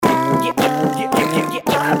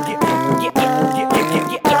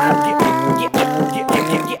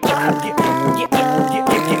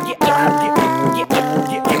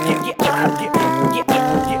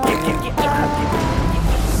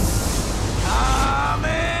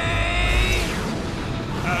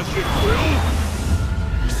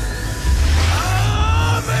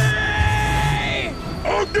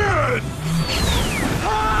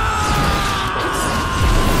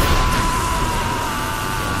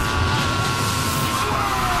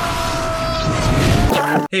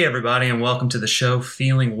Hey, everybody, and welcome to the show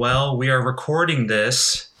Feeling Well. We are recording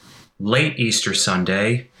this late Easter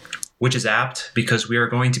Sunday, which is apt because we are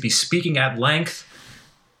going to be speaking at length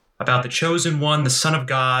about the Chosen One, the Son of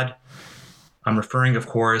God. I'm referring, of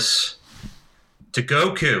course, to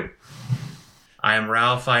Goku. I am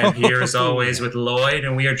Ralph. I am here, as always, with Lloyd,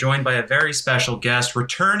 and we are joined by a very special guest,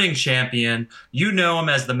 returning champion. You know him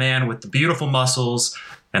as the man with the beautiful muscles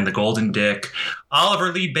and the golden dick,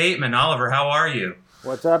 Oliver Lee Bateman. Oliver, how are you?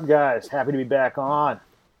 What's up, guys? Happy to be back on.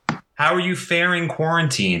 How are you faring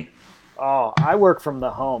quarantine? Oh, I work from the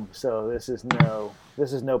home, so this is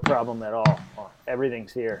no problem at all.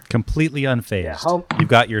 Everything's here. Completely unfazed. Yeah, home, You've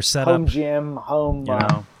got your setup. Home gym, home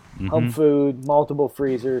food, multiple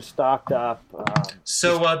freezers stocked up.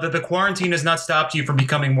 So the quarantine has not stopped you from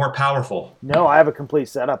becoming more powerful? No, I have a complete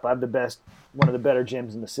setup. I have one of the better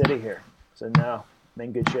gyms in the city here. So no, I'm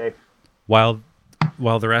in good shape. While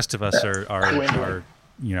the rest of us are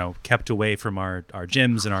kept away from our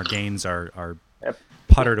gyms, and our gains are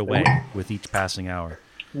puttered away with each passing hour.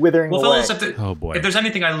 Withering away. Fellas, if there's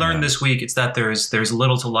anything I learned this week, it's that there's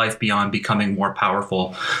little to life beyond becoming more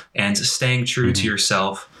powerful and staying true to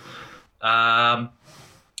yourself.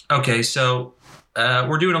 Okay, so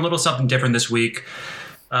we're doing a little something different this week.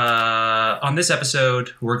 On this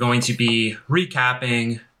episode, we're going to be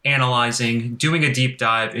recapping, analyzing, doing a deep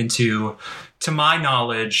dive into, to my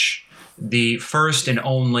knowledge, the first and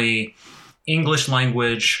only English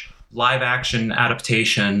language live action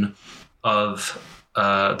adaptation of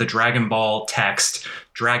the Dragon Ball text,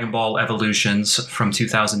 Dragon Ball Evolutions from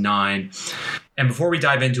 2009. And before we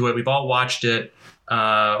dive into it, we've all watched it.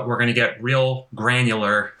 We're going to get real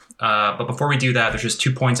granular. But before we do that, there's just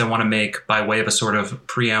 2 points I want to make by way of a sort of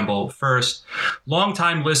preamble. First,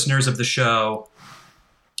 longtime listeners of the show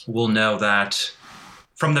will know that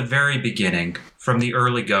from the very beginning, from the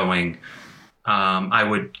early going, I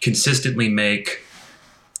would consistently make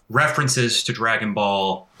references to Dragon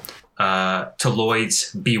Ball, to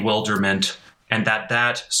Lloyd's bewilderment, and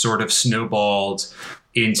that sort of snowballed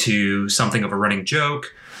into something of a running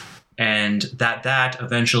joke, and that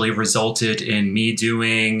eventually resulted in me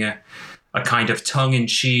doing a kind of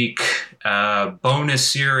tongue-in-cheek bonus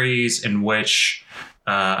series in which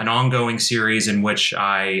an ongoing series in which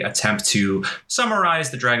I attempt to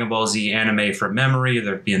summarize the Dragon Ball Z anime from memory.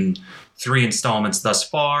 There have been 3 installments thus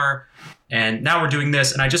far, and now we're doing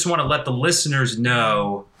this, and I just want to let the listeners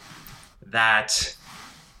know that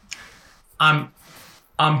I'm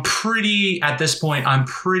pretty, at this point, I'm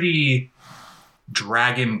pretty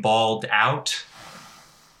Dragon Balled out.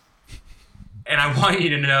 And I want you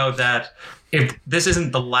to know that if this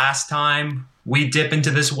isn't the last time we dip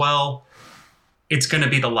into this well, it's going to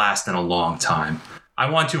be the last in a long time. I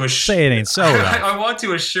want to say it ain't so. I want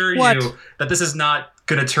to assure you that this is not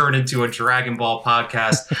going to turn into a Dragon Ball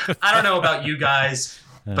podcast. I don't know about you guys,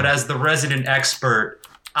 but as the resident expert,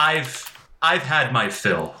 I've had my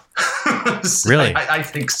fill. So really? I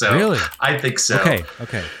think so. Really? I think so.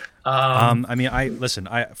 Okay.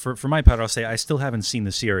 For my part, I'll say I still haven't seen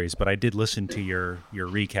the series, but I did listen to your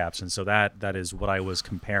recaps, and so that is what I was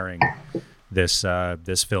comparing this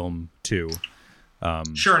film to.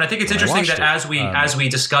 Sure, and I think it's interesting that as we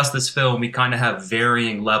discuss this film, we kind of have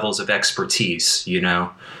varying levels of expertise.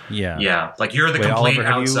 Yeah. Like you're the complete Oliver,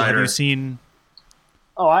 outsider. Have you seen?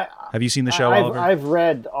 Have you seen the show, Oliver? I've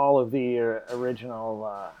read all of the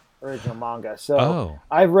original manga, so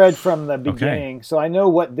I've read from the beginning, so I know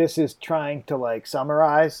what this is trying to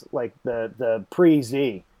summarize, like the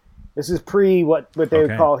pre-Z. This is pre what they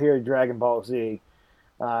would call here Dragon Ball Z,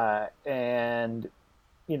 and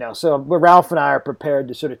so Ralph and I are prepared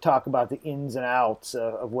to sort of talk about the ins and outs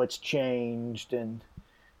of what's changed and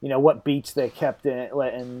what beats they kept in it,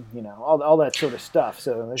 and all that sort of stuff.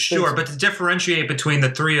 So sure, but to differentiate between the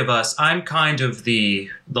 3 of us, I'm kind of the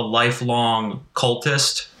lifelong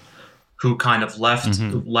cultist who kind of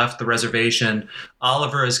left the reservation.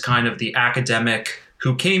 Oliver is kind of the academic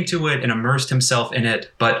who came to it and immersed himself in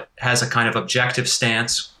it, but has a kind of objective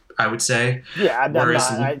stance, I would say. Yeah,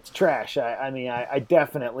 it's trash. I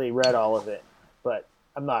definitely read all of it, but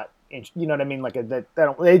I'm not. You know what I mean? They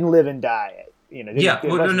didn't live and die. No.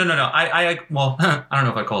 I don't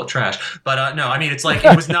know if I call it trash, but no. I mean, it's like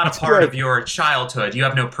it was not a part of your childhood. You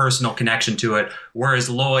have no personal connection to it, whereas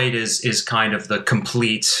Lloyd is kind of the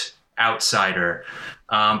complete outsider.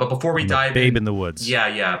 But before we dive in, babe in the woods.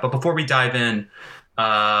 Yeah. But before we dive in,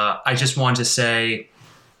 I just want to say,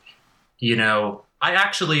 I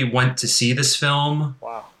actually went to see this film.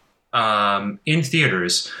 Wow. In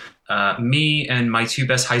theaters. Me and my 2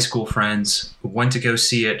 best high school friends went to go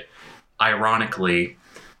see it, ironically,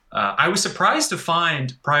 I was surprised to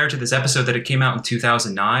find prior to this episode that it came out in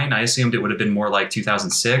 2009. I assumed it would have been more like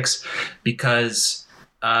 2006 because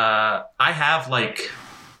I have like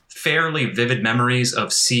fairly vivid memories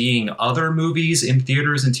of seeing other movies in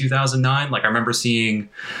theaters in 2009. Like I remember seeing,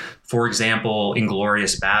 for example,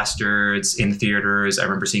 Inglourious Bastards in theaters. I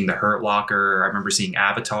remember seeing The Hurt Locker. I remember seeing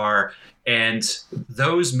Avatar. And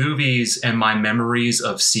those movies and my memories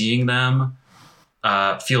of seeing them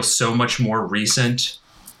feel so much more recent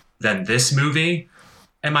than this movie.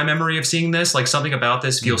 And my memory of seeing this, like something about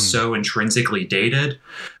this feels so intrinsically dated.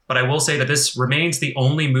 But I will say that this remains the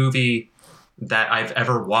only movie that I've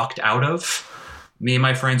ever walked out of. Me and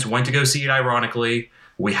my friends went to go see it, ironically.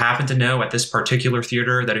 We happen to know at this particular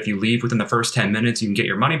theater that if you leave within the first 10 minutes, you can get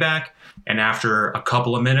your money back. And after a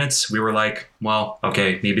couple of minutes, we were like, well,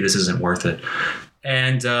 okay, maybe this isn't worth it.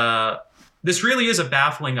 And this really is a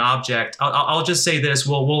baffling object. I'll just say this.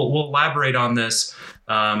 We'll elaborate on this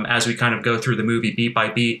as we kind of go through the movie beat by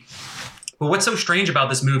beat. But what's so strange about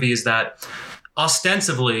this movie is that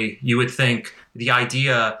ostensibly you would think the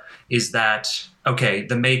idea is that, okay,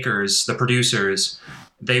 the makers, the producers,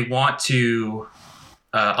 they want to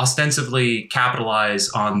ostensibly capitalize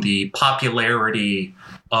on the popularity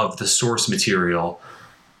of the source material,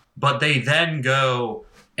 but they then go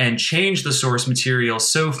and change the source material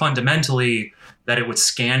so fundamentally that it would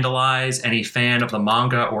scandalize any fan of the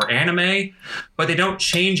manga or anime, but they don't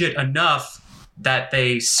change it enough that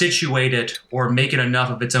they situate it or make it enough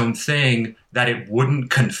of its own thing that it wouldn't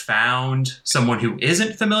confound someone who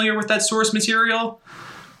isn't familiar with that source material.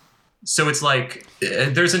 So it's like,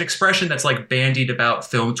 there's an expression that's like bandied about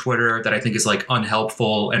film Twitter that I think is like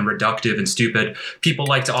unhelpful and reductive and stupid. People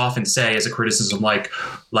like to often say as a criticism, like,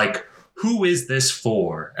 who is this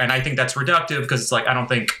for? And I think that's reductive because it's like, I don't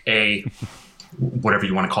think whatever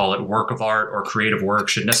you want to call it, work of art or creative work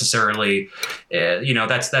should necessarily,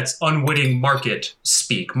 that's unwitting market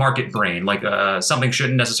speak, market brain. Like something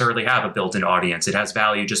shouldn't necessarily have a built-in audience. It has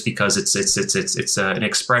value just because it's an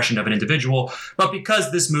expression of an individual. But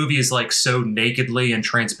because this movie is like so nakedly and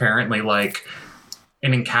transparently like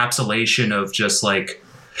an encapsulation of just like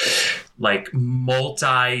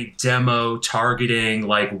multi-demo targeting,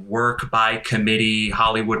 like work by committee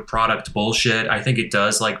Hollywood product bullshit, I think it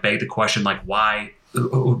does like beg the question, like why,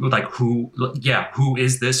 like who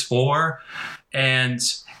is this for? And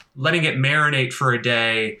letting it marinate for a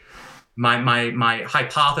day, my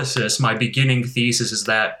hypothesis, my beginning thesis is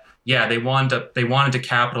that they wanted to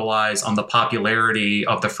capitalize on the popularity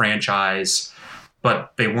of the franchise,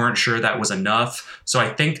 but they weren't sure that was enough. So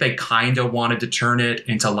I think they kind of wanted to turn it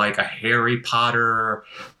into like a Harry Potter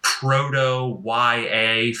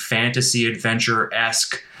proto-YA fantasy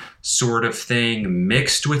adventure-esque sort of thing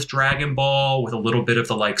mixed with Dragon Ball, with a little bit of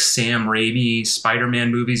the like Sam Raimi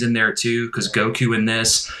Spider-Man movies in there too, because Goku in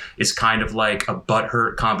this is kind of like a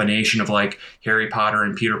butthurt combination of like Harry Potter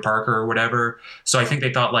and Peter Parker or whatever. So I think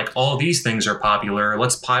they thought like all these things are popular,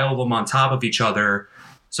 let's pile them on top of each other,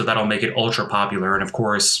 so that'll make it ultra popular. And of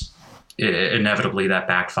course, inevitably that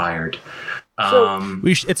backfired.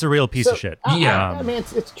 It's a real piece of shit. I mean,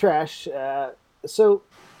 it's trash. So,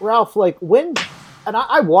 Ralph, like when, and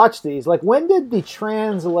I watched these, like when did the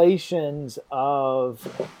translations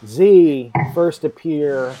of Z first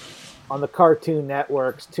appear on the Cartoon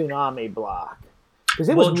Network's Toonami block? Because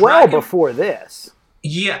it was before this.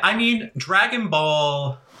 Yeah, I mean, Dragon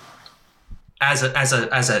Ball as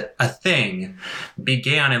a thing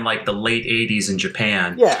began in like the late 80s in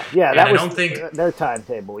Japan. Yeah, that was their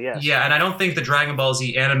timetable, yes. Yeah, and I don't think the Dragon Ball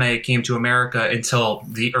Z anime came to America until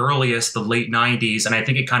the late 90s, and I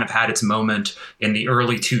think it kind of had its moment in the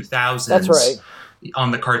early 2000s. That's right.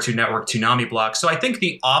 On the Cartoon Network Toonami block. So I think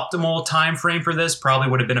the optimal time frame for this probably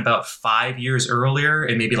would have been about 5 years earlier,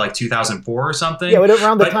 in maybe like 2004 or something. Yeah,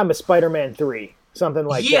 around the time of Spider-Man 3, something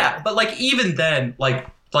like that. Yeah, but like even then, like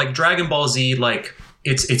Dragon Ball Z, like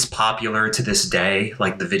it's popular to this day.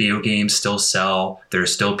 Like the video games still sell.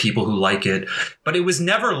 There's still people who like it, but it was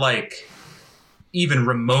never like even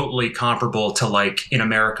remotely comparable to like in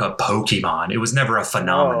America Pokemon. It was never a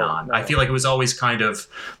phenomenon. No. I feel like it was always kind of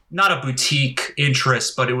not a boutique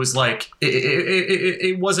interest, but it was like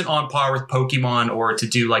it wasn't on par with Pokemon or to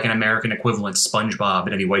do like an American equivalent SpongeBob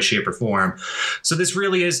in any way, shape, or form. So this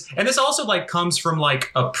really is, and this also like comes from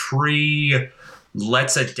like a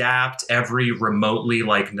let's adapt every remotely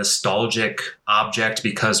like nostalgic object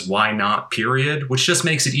because why not, period, which just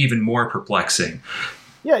makes it even more perplexing.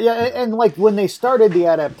 Yeah, and like when they started the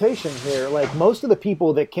adaptation here, like most of the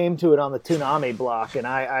people that came to it on the Toonami block, and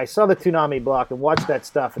I saw the Toonami block and watched that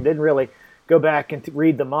stuff and didn't really go back and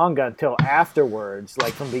read the manga until afterwards,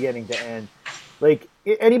 like from beginning to end. like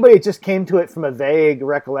anybody that just came to it from a vague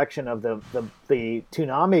recollection of the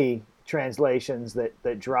Toonami translations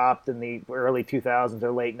that dropped in the early 2000s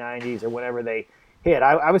or late 90s or whenever they hit.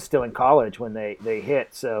 I was still in college when they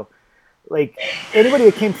hit, so like anybody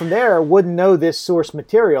that came from there wouldn't know this source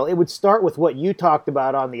material. It would start with what you talked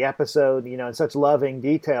about on the episode, in such loving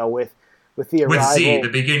detail with the arrival. With Z, the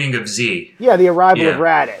beginning of Z. Yeah, the arrival of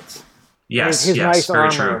Raditz. Yes, his nice very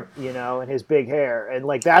armor, true. And his big hair, and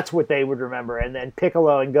like that's what they would remember. And then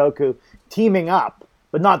Piccolo and Goku teaming up,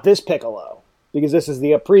 but not this Piccolo, because this is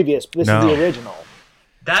the previous. This is the original.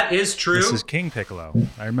 That is true. This is King Piccolo.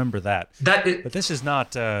 I remember that. But this is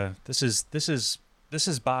not. This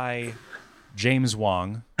is by James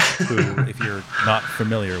Wong, who, if you're not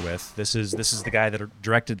familiar with, this is the guy that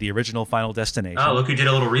directed the original Final Destination. Oh, look who did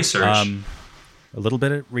a little research. A little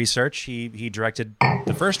bit of research. He directed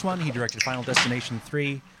the first one. He directed Final Destination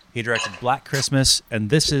 3. He directed Black Christmas, and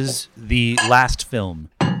this is the last film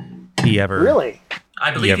he ever. Really?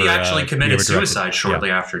 I believe he actually committed suicide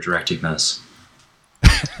shortly after directing this.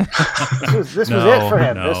 This was it for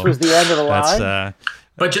him. This was the end of the line.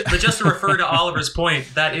 But just to refer to Oliver's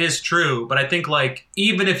point, that is true. But I think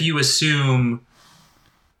even if you assume.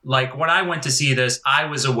 When I went to see this, I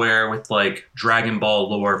was aware with Dragon Ball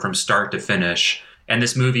lore from start to finish, and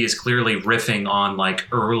this movie is clearly riffing on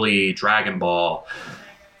early Dragon Ball.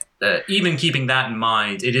 Even keeping that in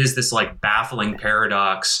mind, it is this baffling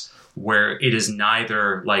paradox where it is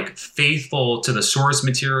neither faithful to the source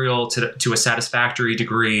material to a satisfactory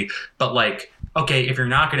degree, but okay, if you're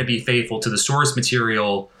not going to be faithful to the source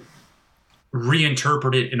material,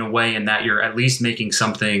 reinterpret it in a way in that you're at least making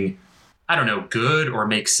something, I don't know, good or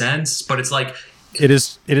makes sense, but it's it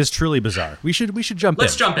is truly bizarre. We should jump in.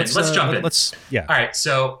 Let's jump in. Yeah. All right.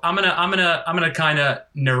 So I'm gonna kind of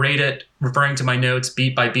narrate it, referring to my notes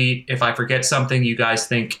beat by beat. If I forget something you guys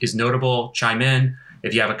think is notable, chime in.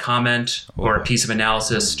 If you have a comment or a piece of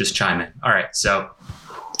analysis, just chime in. All right. So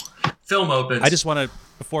film opens. I just want to,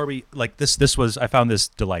 before we this was, I found this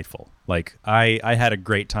delightful. I had a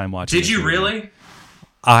great time watching. Did you really?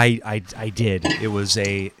 I did. It was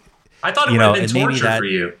I thought it would have been torture for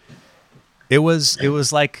you. It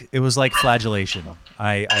was like flagellation.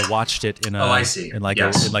 I watched it in a I see. in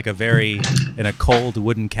a cold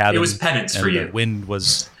wooden cabin. It was penance for you. The wind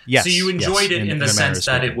was So you enjoyed it in the sense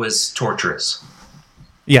that it was torturous.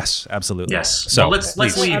 Yes, absolutely. Yes. So let's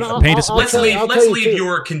leave. Let's leave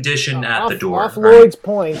your condition at the door. Off Lloyd's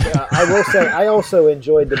point, I will say I also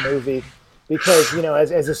enjoyed the movie because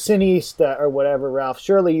as a cineast or whatever, Ralph,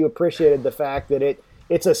 surely you appreciated the fact that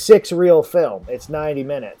it's a 6-reel film. It's 90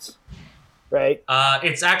 minutes, right?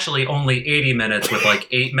 It's actually only 80 minutes with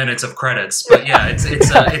 8 minutes of credits. But yeah,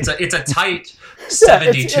 it's a tight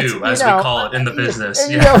 72 as we call it in the business.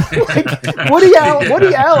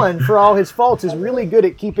 Woody Allen, for all his faults, is really good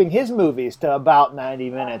at keeping his movies to about 90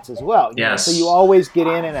 minutes as well. Yes. So you always get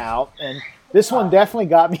in and out, and this one definitely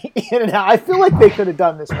got me in and out. I feel like they could have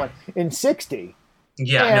done this one in 60.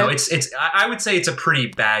 Yeah, it's. I would say it's a pretty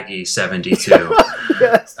baggy 72.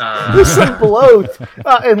 Yes, there's some bloat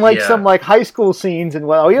and some high school scenes, and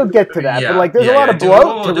you'll get to that. But there's a lot of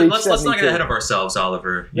bloat to reach. Let's not get ahead of ourselves,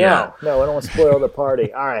 Oliver. No, I don't want to spoil the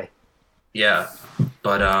party. All right. Yeah,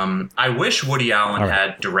 but I wish Woody Allen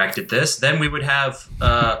had directed this. Then we would have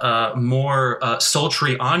more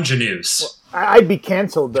sultry ingenues. Well, I'd be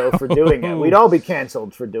canceled though for doing it. We'd all be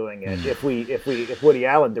canceled for doing it if Woody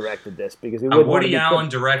Allen directed this because we wouldn't. Woody Allen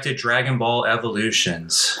directed Dragon Ball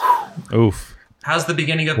Evolutions. Oof! How's the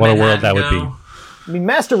beginning of what Manhattan a world that go? would be. I mean,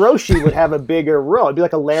 Master Roshi would have a bigger role. It'd be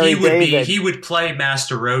like a Larry David. He would play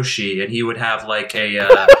Master Roshi, and he would have what the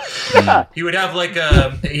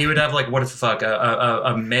fuck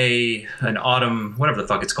a May, an autumn, whatever the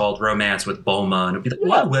fuck it's called, romance with Bulma, and it'd be like,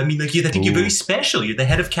 wow, I mean, I think you're very special. You're the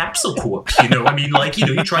head of Capsule Corp. I mean,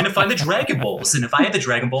 you're trying to find the Dragon Balls, and if I had the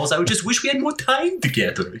Dragon Balls, I would just wish we had more time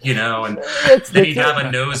together. And then he'd have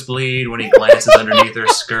a nosebleed when he glances underneath her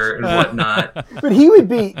skirt and whatnot. But he would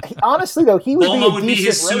be honestly though. He would Bulma be. Would be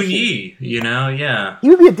his Sun-Yi, yeah. He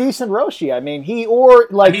would be a decent Roshi. I mean,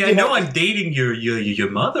 I know I'm dating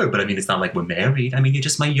your mother, but I mean, it's not like we're married. I mean,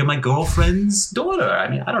 you're my girlfriend's daughter. I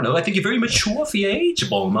mean, I don't know. I think you're very mature for your age,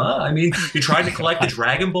 Bulma. I mean, you're trying to collect the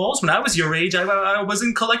Dragon Balls. When I was your age, I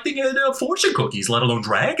wasn't collecting fortune cookies, let alone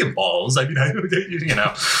Dragon Balls. I mean,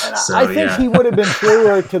 So, I think he would have been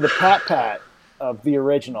truer to the Pat of the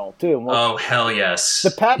original too. Oh hell yes! The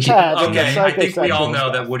Pat. Okay, I think we all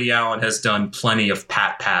know that Woody Allen has done plenty of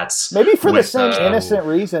Pats. Maybe for the same innocent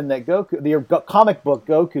reason that the comic book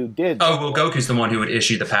Goku did. Oh well, Goku's the one who would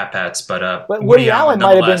issue the Pats, but Woody Allen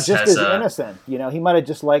might have been just as innocent. He might have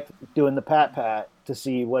just liked doing the Pat to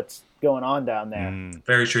see what's going on down there.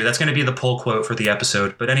 Very true. That's going to be the pull quote for the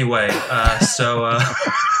episode. But anyway,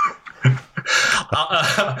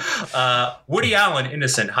 Woody Allen,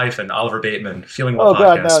 innocent, Oliver Bateman, feeling well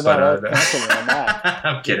podcast.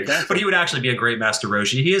 I'm kidding. But he would actually be a great Master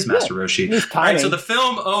Roshi. He is Master Roshi. All right, so the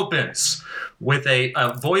film opens with a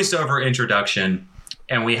voiceover introduction,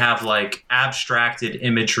 and we have like abstracted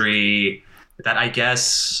imagery that I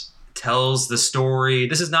guess tells the story.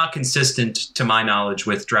 This is not consistent to my knowledge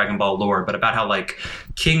with Dragon Ball lore, but about how like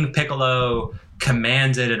King Piccolo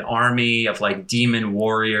commanded an army of like demon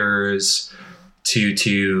warriors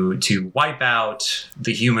to wipe out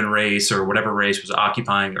the human race or whatever race was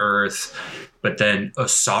occupying Earth. But then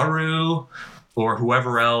Osaru or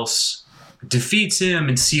whoever else defeats him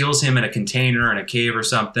and seals him in a container in a cave or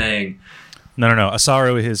something. No.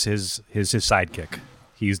 Osaru is his sidekick.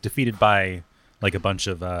 He's defeated by like a bunch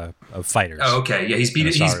of fighters. Oh, okay. Yeah, he's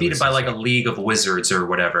beaten by like a league of wizards or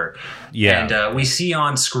whatever. Yeah. And we see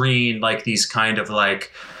on screen like these kind of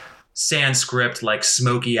like Sanskrit, like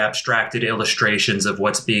smoky abstracted illustrations of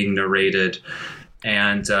what's being narrated.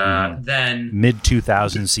 And then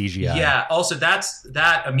mid-2000 CGI. Yeah. Also,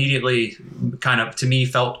 that immediately kind of to me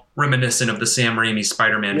felt reminiscent of the Sam Raimi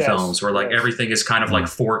Spider-Man films, where like everything is kind of like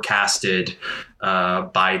forecasted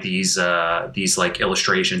by these like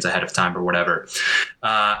illustrations ahead of time or whatever.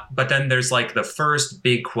 But then there's like the first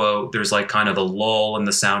big quote. There's like kind of the lull in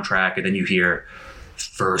the soundtrack, and then you hear,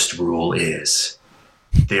 "First rule is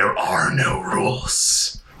there are no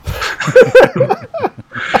rules."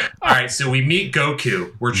 All right, so we meet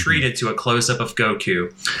Goku. We're treated to a close-up of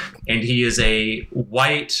Goku, and he is a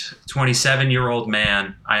white 27-year-old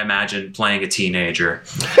man, I imagine, playing a teenager.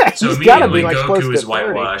 So immediately like Goku is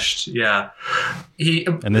whitewashed. Yeah.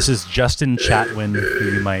 And this is Justin Chatwin,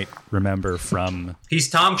 who you might remember from He's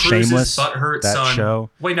Tom Cruise's Shameless, butthurt that son.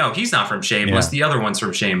 Show. Wait, no, he's not from Shameless. Yeah. The other one's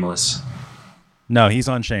from Shameless. No, he's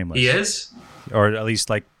on Shameless. He is? Or at least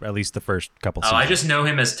the first couple seasons. I just know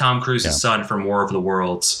him as Tom Cruise's son from War of the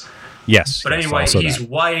Worlds. Yes. But anyway, he's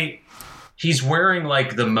white. He's wearing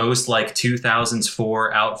like the most like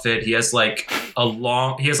 2004 outfit. He has like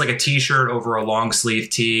a t-shirt over a long sleeve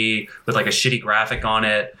tee with like a shitty graphic on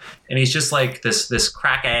it. And he's just like this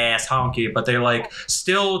crack ass honky, but they like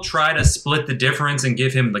still try to split the difference and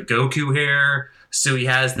give him the Goku hair. So he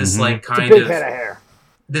has this like kind of head of hair.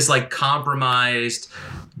 This like compromised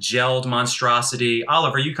gelled monstrosity.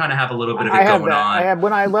 Oliver, you kind of have a little bit of it going on. I have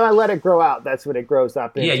when I let it grow out, that's what it grows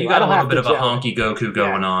up into. Yeah, you got a little bit of a honky Goku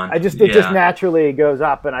going on. It just naturally goes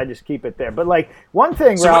up, and I just keep it there. But like one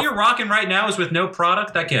thing, so Ralph, what you're rocking right now is with no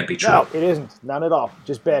product. That can't be true. No, it isn't. None at all.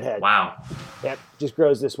 Just bedhead. Wow. Yep, just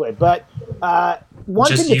grows this way. But one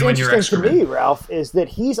thing that's interesting to me, Ralph, is that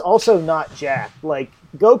he's also not jacked. Like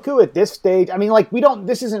Goku at this stage, I mean, like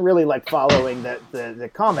this isn't really like following the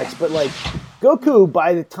comics, but like Goku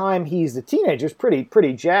by the time he's a teenager is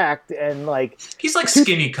pretty jacked, and like he's like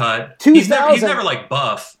skinny cut. He's never like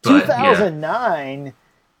buff. But 2009. Yeah.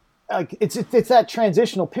 Like it's that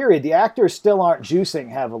transitional period. The actors still aren't juicing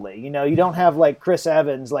heavily. You know, you don't have like Chris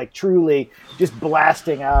Evans like truly just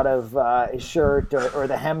blasting out of his shirt, or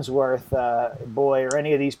the Hemsworth boy, or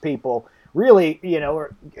any of these people. Really, you know,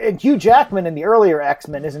 and Hugh Jackman in the earlier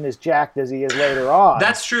X-Men isn't as jacked as he is later on.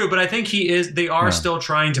 That's true, but I think he is. They are still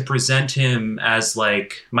trying to present him as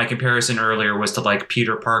like my comparison earlier was to like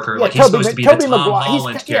Peter Parker. Yeah, like he's supposed to be the Tom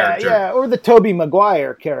Holland character. Yeah, or the Tobey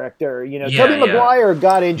Maguire character. You know, Tobey Maguire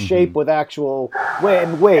got in shape with actual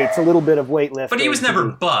weights, a little bit of weightlifting. But he was never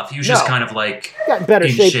buff. He was just kind of like got in better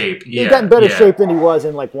shape. Yeah, he got in better shape than he was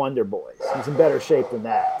in like Wonder Boys. He's in better shape than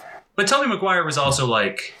that. But Tobey Maguire was also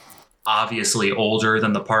like obviously older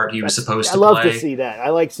than the part he was supposed to play. I love to see that. I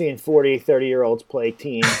like seeing 40, 30-year-olds play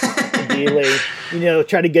teens. Ideally, you know,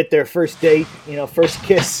 try to get their first date, you know, first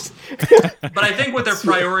kiss. But I think what they're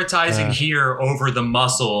prioritizing here over the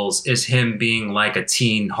muscles is him being like a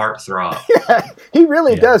teen heartthrob. Yeah, he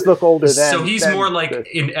really does look older than. So he's more like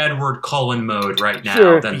in Edward Cullen mode right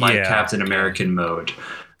now than like Captain American mode.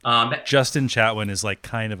 Justin Chatwin is like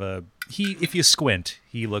kind of if you squint,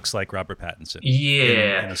 he looks like Robert Pattinson.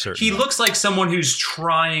 Yeah. In a certain he looks like someone who's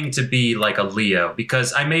trying to be like a Leo,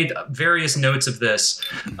 because I made various notes of this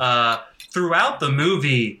throughout the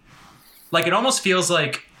movie. Like, it almost feels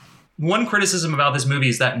like one criticism about this movie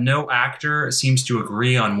is that no actor seems to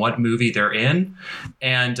agree on what movie they're in.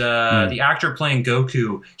 And the actor playing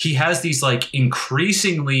Goku, he has these like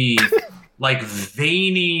increasingly like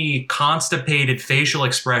veiny, constipated facial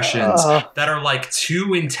expressions that are like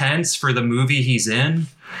too intense for the movie he's in.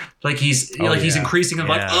 Like he's increasingly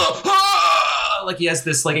like, like he has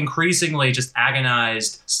this like increasingly just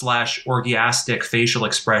agonized / orgiastic facial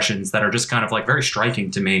expressions that are just kind of like very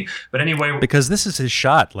striking to me. But anyway, because this is his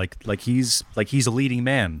shot, like he's a leading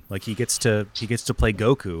man, like he gets to play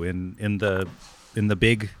Goku in the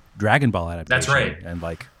big Dragon Ball adaptation. That's right, and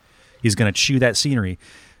like he's gonna chew that scenery.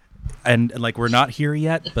 And like we're not here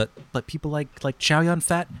yet, but people like Chow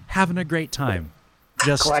Yun-fat having a great time,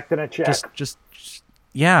 just collecting a check, just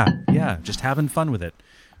having fun with it.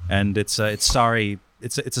 And it's a sorry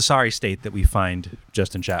state that we find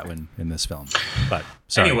Justin Chatwin in this film. But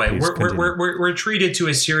sorry, anyway, we're treated to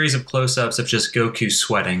a series of close-ups of just Goku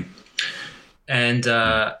sweating, and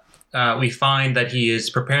we find that he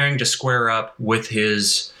is preparing to square up with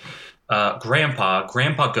his Grandpa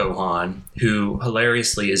Gohan, who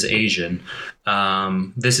hilariously is Asian.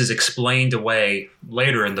 This is explained away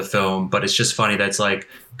later in the film, but it's just funny that it's like,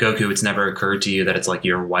 Goku, it's never occurred to you that it's like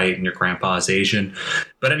you're white and your grandpa is Asian.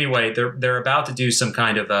 But anyway, they're about to do some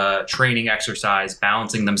kind of training exercise,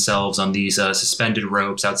 balancing themselves on these suspended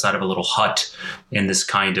ropes outside of a little hut in this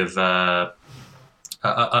kind of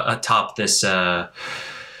atop this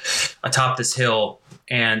hill.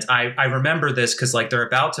 And I remember this because like they're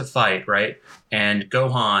about to fight, right? And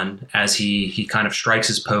Gohan, as he kind of strikes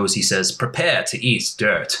his pose, he says, "Prepare to eat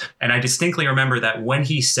dirt." And I distinctly remember that when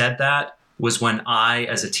he said that was when I,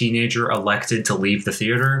 as a teenager, elected to leave the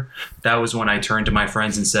theater. That was when I turned to my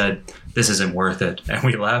friends and said, "This isn't worth it," and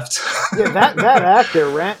we left. Yeah, that actor,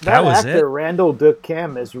 Randall Duck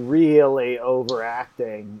Kim, is really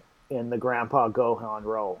overacting in the Grandpa Gohan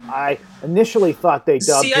role. I initially thought they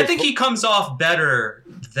dubbed. See, I think he comes off better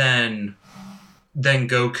than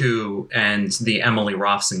Goku and the Emily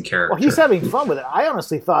Rossum character. Well, he's having fun with it. I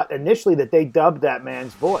honestly thought initially that they dubbed that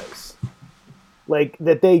man's voice, like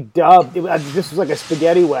that they dubbed. This was like a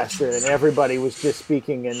spaghetti western, and everybody was just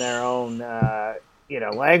speaking in their own,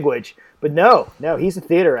 language. But no, he's a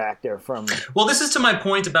theater actor from. Well, this is to my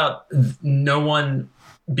point about no one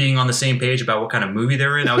being on the same page about what kind of movie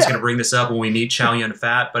they're in. I was going to bring this up when we meet Chow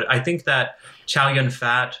Yun-fat, but I think that Chow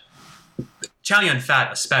Yun-fat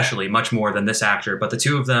especially, much more than this actor, but the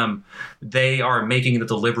two of them, they are making the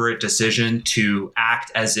deliberate decision to act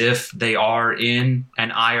as if they are in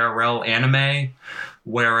an IRL anime,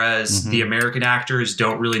 whereas the American actors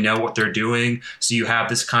don't really know what they're doing. So you have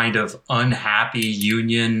this kind of unhappy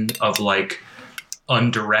union of like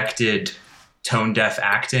undirected tone deaf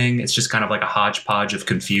acting. It's just kind of like a hodgepodge of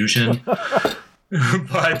confusion. But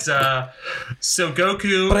so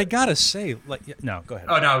Goku. But I gotta say, no, go ahead.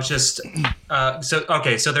 Oh no, it's just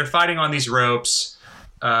so they're fighting on these ropes.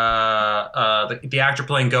 The actor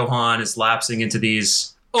playing Gohan is lapsing into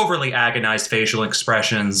these overly agonized facial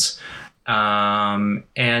expressions, and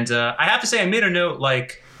I have to say, I made a note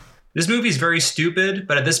like. This movie is very stupid,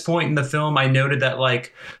 but at this point in the film, I noted that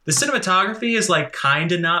like the cinematography is like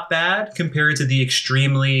kind of not bad compared to the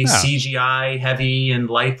extremely CGI heavy and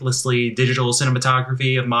lifelessly digital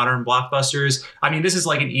cinematography of modern blockbusters. I mean, this is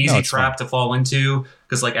like an easy trap to fall into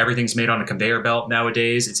because like everything's made on a conveyor belt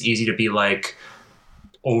nowadays. It's easy to be like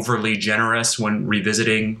overly generous when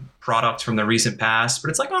revisiting product from the recent past, but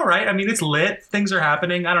it's like, all right. I mean, it's lit. Things are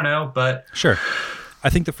happening. I don't know, but sure. I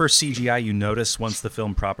think the first CGI you notice once the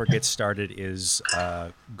film proper gets started is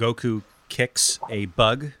Goku kicks a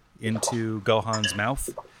bug into Gohan's mouth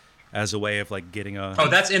as a way of like getting a. Oh,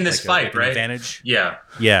 that's in this fight, right? Advantage. Yeah.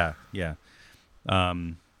 And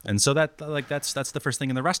so that's the first thing,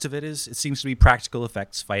 and the rest of it seems to be practical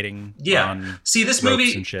effects fighting. Yeah. On See, this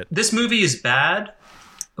movie. And shit. This movie is bad,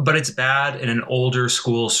 but it's bad in an older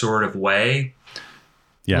school sort of way.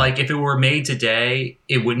 Yeah. Like if it were made today,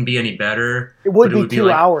 it wouldn't be any better. It would be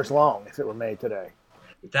 2 hours long if it were made today.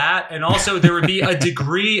 That, and also there would be a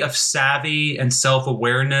degree of savvy and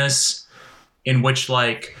self-awareness in which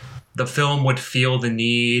like the film would feel the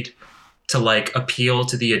need to like appeal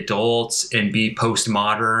to the adults and be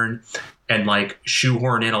postmodern and like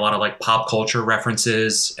shoehorn in a lot of like pop culture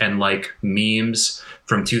references and like memes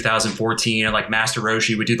from 2014, and like Master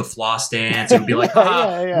Roshi would do the floss dance and be like,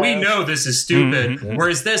 we know this is stupid. Mm-hmm.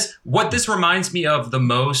 Whereas what this reminds me of the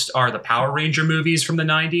most are the Power Ranger movies from the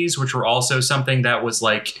 90s, which were also something that was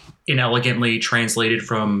like inelegantly translated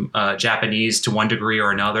from Japanese to one degree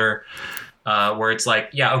or another, where it's like,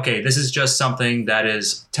 yeah, okay, this is just something that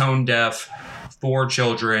is tone deaf for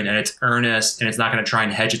children and it's earnest and it's not going to try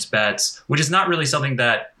and hedge its bets, which is not really something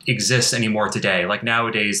that exists anymore today. Like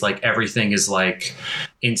nowadays, like everything is like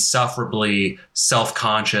insufferably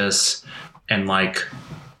self-conscious and like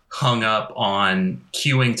hung up on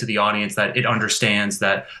cueing to the audience that it understands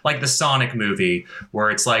that, like the Sonic movie, where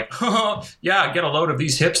it's like, yeah, get a load of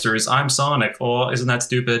these hipsters. I'm Sonic. Oh, isn't that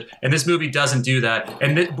stupid? And this movie doesn't do that,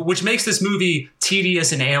 and which makes this movie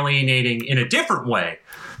tedious and alienating in a different way,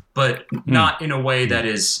 but not in a way that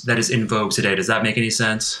is in vogue today. Does that make any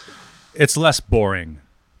sense? It's less boring.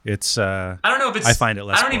 It's I don't know if it's. I find it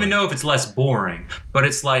less. I don't even know if it's less boring, but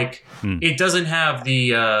it's like it doesn't have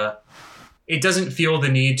the. It doesn't feel the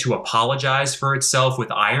need to apologize for itself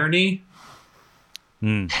with irony.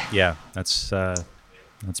 Yeah, that's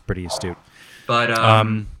pretty astute. But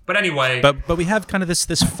anyway, but we have kind of this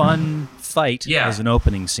fun fight as an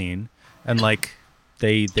opening scene, and like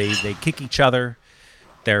they kick each other.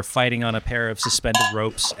 They're fighting on a pair of suspended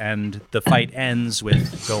ropes, and the fight ends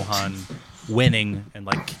with Gohan winning and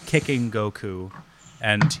like kicking Goku,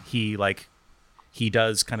 and he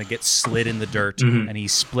does kind of get slid in the dirt, and he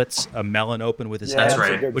splits a melon open with his head. That's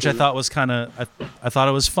right. Which I thought was kind of I thought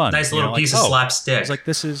it was fun. Nice little piece of slapstick. It's like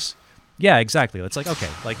this is exactly. It's like okay,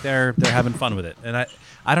 like they're having fun with it, and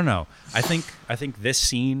I don't know. I think this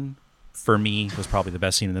scene for me was probably the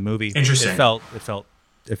best scene in the movie. Interesting. It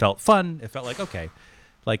felt fun. It felt like okay,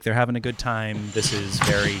 like they're having a good time. This is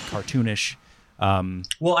very cartoonish.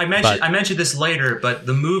 Well, I mentioned this later, but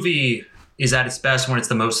the movie is at its best when it's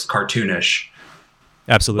the most cartoonish.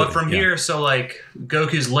 Absolutely. But from here, so like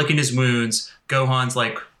Goku's licking his wounds, Gohan's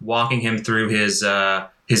like walking him through his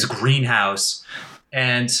greenhouse,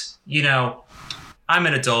 and you know, I'm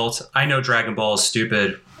an adult. I know Dragon Ball is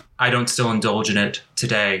stupid. I don't still indulge in it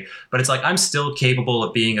today, but it's like I'm still capable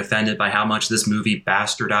of being offended by how much this movie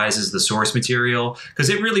bastardizes the source material,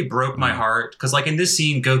 because it really broke my heart. Because like in this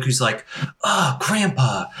scene, Goku's like, "Oh,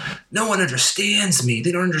 Grandpa, no one understands me.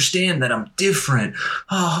 They don't understand that I'm different."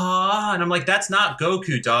 And I'm like, "That's not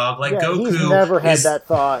Goku, dog. Like Goku he's never had that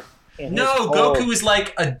thought." No, Goku is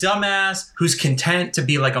like a dumbass who's content to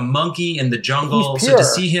be like a monkey in the jungle. So to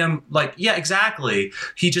see him like, yeah, exactly.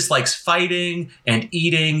 He just likes fighting and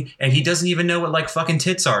eating, and he doesn't even know what like fucking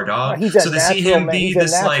tits are, dog. He's a natural man. He's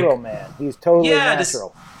a natural man. He's totally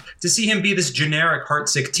natural. To see him be this generic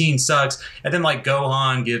heartsick teen sucks, and then like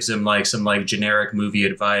Gohan gives him like some like generic movie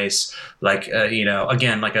advice, like you know,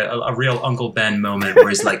 again like a real Uncle Ben moment where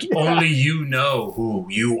he's like, "Only you know who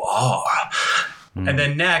you are." And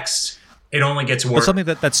then next, it only gets worse. But something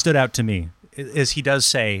that stood out to me is he does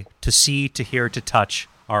say, to see, to hear, to touch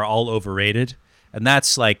are all overrated. And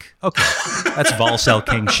that's like, okay, that's Volcel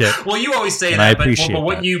King shit. Well, you always say that, but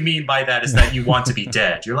what you mean by that is that you want to be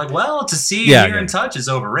dead. You're like, well, to see, hear, and touch is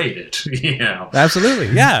overrated. You know? Absolutely,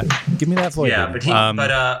 yeah. Give me that Floyd. Yeah, baby. all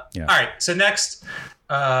right. So next,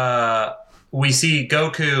 we see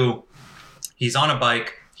Goku. He's on a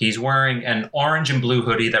bike. He's wearing an orange and blue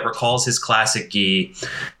hoodie that recalls his classic gi,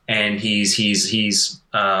 and he's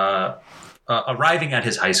arriving at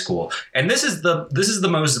his high school. And this is the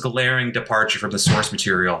most glaring departure from the source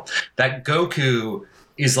material, that Goku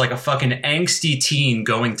is like a fucking angsty teen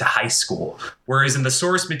going to high school, whereas in the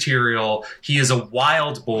source material he is a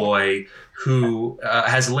wild boy who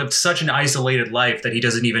has lived such an isolated life that he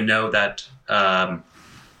doesn't even know that.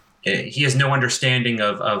 He has no understanding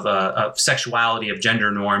of sexuality, of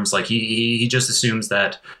gender norms. Like he just assumes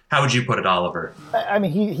that. How would you put it, Oliver? I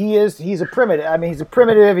mean, he's a primitive. I mean, he's a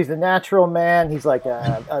primitive. He's a natural man. He's like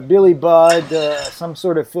a Billy Budd, some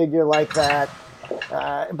sort of figure like that.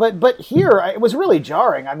 But here it was really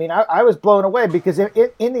jarring. I mean, I was blown away because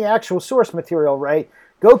in the actual source material, right,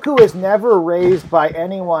 Goku is never raised by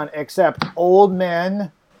anyone except old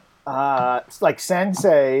men. Like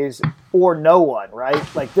senseis or no one,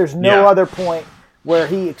 right? Like there's no other point where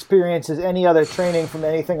he experiences any other training from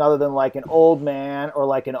anything other than like an old man or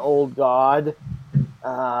like an old god,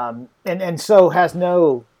 and so has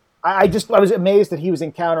no. I was amazed that he was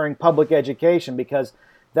encountering public education, because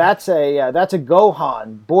that's a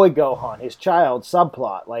Gohan, boy Gohan, his child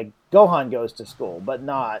subplot. Like Gohan goes to school, but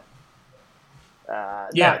not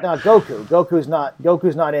Goku.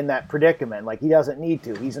 Goku's not in that predicament. Like he doesn't need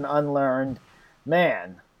to. He's an unlearned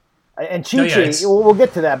man. And Chi-Chi, we'll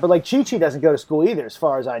get to that, but like Chi-Chi doesn't go to school either, as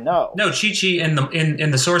far as I know. No, Chi-Chi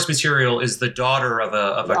in the source material is the daughter of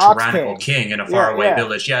a tyrannical king in a faraway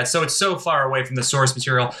village. Yeah, so it's so far away from the source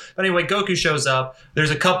material. But anyway, Goku shows up.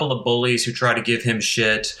 There's a couple of bullies who try to give him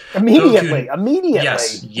shit. Immediately.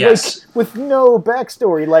 Yes. Like, with no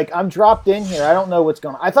backstory. Like, I'm dropped in here. I don't know what's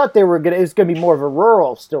going on. I thought it was going to be more of a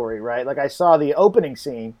rural story, right? Like, I saw the opening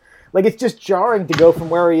scene. Like, it's just jarring to go from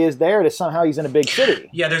where he is there to somehow he's in a big city.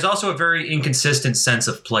 Yeah, there's also a very inconsistent sense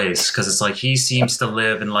of place, because it's like he seems to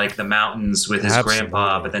live in, like, the mountains with his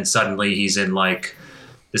grandpa, but then suddenly he's in, like,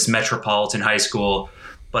 this metropolitan high school.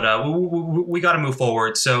 But we got to move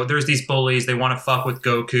forward. So there's these bullies. They want to fuck with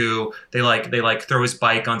Goku. They throw his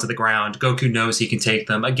bike onto the ground. Goku knows he can take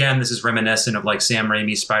them. Again, this is reminiscent of like Sam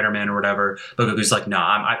Raimi's Spider-Man or whatever. But Goku's like,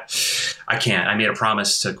 nah, I can't. I made a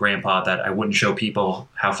promise to Grandpa that I wouldn't show people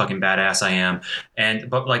how fucking badass I am.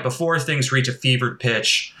 But like before things reach a fevered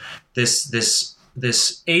pitch, this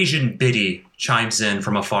Asian biddy chimes in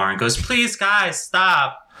from afar and goes, "Please, guys,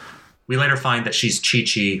 stop." We later find that she's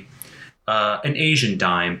Chi-Chi. An Asian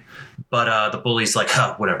dime, but the bully's like,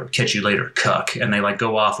 huh, whatever, catch you later, cuck. And they like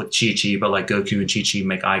go off with Chi-Chi, but like Goku and Chi-Chi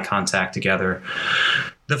make eye contact together.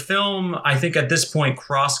 The film, I think at this point,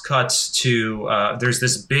 cross cuts to there's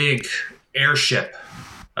this big airship.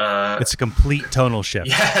 It's a complete tonal shift.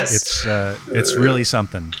 Yes, it's really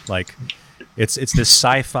something. Like it's this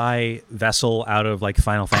sci-fi vessel out of like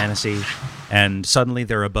Final Fantasy, and suddenly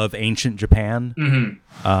they're above ancient Japan. Mm-hmm.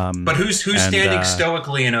 But who's standing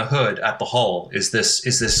stoically in a hood at the hull? Is this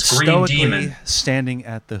green demon standing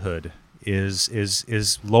at the hood?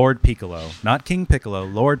 Is Lord Piccolo, not King Piccolo,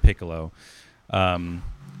 Lord Piccolo,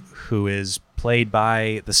 who is played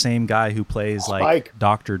by the same guy who plays Spike. like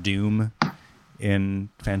Doctor Doom in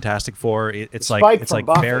Fantastic Four. It's Spike like from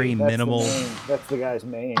Buffy. very That's minimal. That's the guy's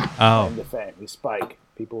main Oh. defense. He's Spike.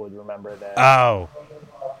 People would remember that. Oh.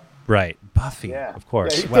 Right, Buffy, Yeah, of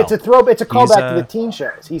course. Yeah, Well, it's a callback to the teen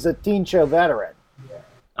shows. He's a teen show veteran.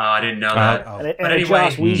 Oh, I didn't know that. And But a anyway,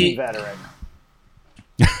 Joss Whedon veteran.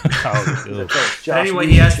 Anyway,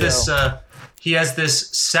 he has this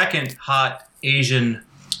second hot Asian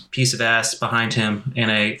piece of ass behind him in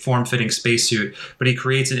a form-fitting spacesuit, but he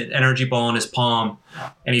creates an energy ball in his palm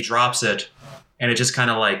and he drops it, and it just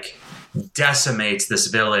kind of like decimates this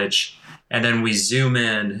village. And then we zoom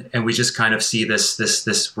in and we just kind of see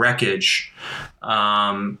this wreckage,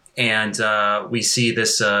 and we see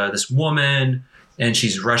this woman, and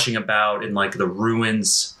she's rushing about in like the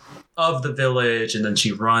ruins of the village, and then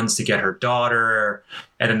she runs to get her daughter,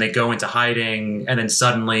 and then they go into hiding, and then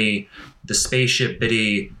suddenly the spaceship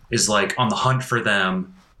Biddy is like on the hunt for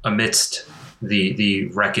them amidst the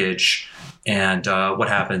wreckage. And what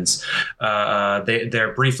happens?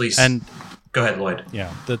 They're briefly Go ahead, Lloyd.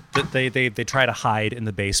 Yeah, they try to hide in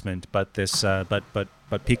the basement, but this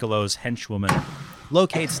but Piccolo's henchwoman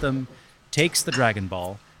locates them, takes the Dragon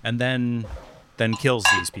Ball, and then kills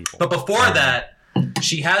these people. But before that,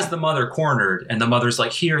 she has the mother cornered, and the mother's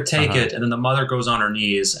like, "Here, take it." And then the mother goes on her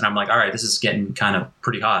knees, and I'm like, "All right, this is getting kind of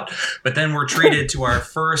pretty hot." But then we're treated to our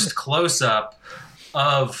first close up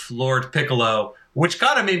of Lord Piccolo, which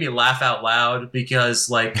kind of made me laugh out loud because,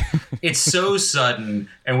 like, it's so sudden,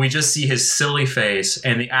 and we just see his silly face,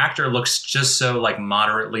 and the actor looks just so, like,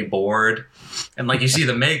 moderately bored. And, like, you see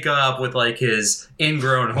the makeup with, like, his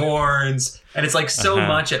ingrown horns, and it's, like, so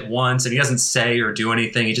much at once, and he doesn't say or do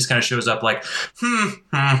anything. He just kind of shows up like,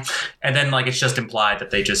 and then, like, it's just implied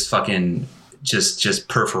that they just fucking just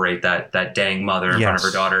perforate that dang mother in front of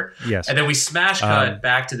her daughter. Yes. And then we smash cut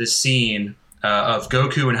back to this scene of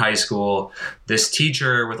Goku in high school, this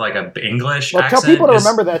teacher with like a English accent. Tell people to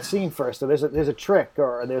remember that scene first. So there's a trick,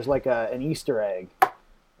 or there's like an Easter egg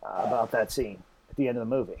about that scene at the end of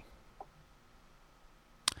the movie.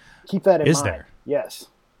 Keep that in mind. Is there? Yes.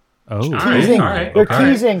 Oh, teasing. All right.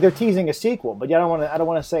 They're teasing a sequel, but I don't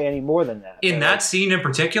want to say any more than that. In that scene in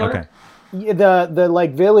particular. Okay. The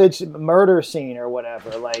like village murder scene or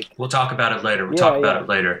whatever. Like we'll talk about it later. We'll talk about it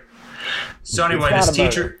later. So anyway,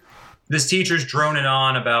 this teacher's droning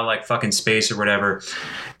on about like fucking space or whatever.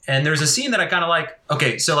 And there's a scene that I kind of like.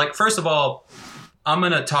 Okay, so like first of all, I'm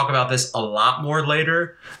going to talk about this a lot more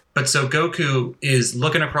later. But so Goku is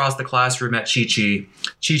looking across the classroom at Chi-Chi.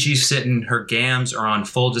 Chi-Chi's sitting, her gams are on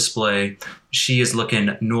full display. She is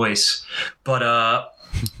looking nice. But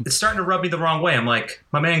it's starting to rub me the wrong way. I'm like,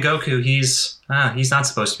 my man Goku, he's not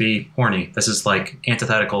supposed to be horny. This is like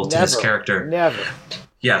antithetical to his character. Never.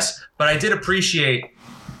 Yes. But I did appreciate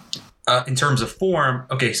in terms of form,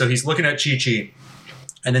 okay, so he's looking at Chi-Chi,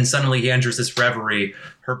 and then suddenly he enters this reverie.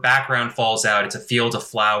 Her background falls out. It's a field of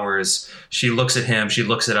flowers. She looks at him. She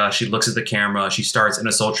looks at us. She looks at the camera. She starts in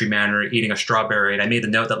a sultry manner eating a strawberry. And I made the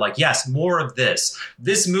note that, like, yes, more of this.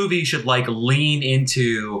 This movie should, like, lean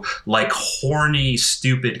into, like, horny,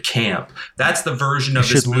 stupid camp. That's the version of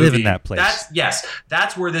this movie. Should live in that place.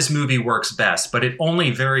 That's where this movie works best. But it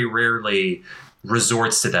only very rarely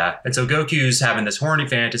resorts to that. And so Goku's having this horny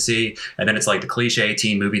fantasy, and then it's like the cliche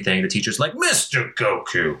teen movie thing. The teacher's like, Mr.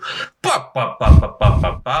 Goku, ba ba ba ba ba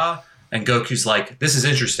ba ba, and Goku's like, this is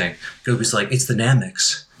interesting. Goku's like, it's the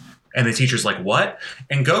Namex. And the teacher's like, what?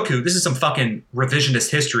 And Goku, this is some fucking revisionist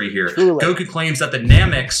history here. Truly. Goku claims that the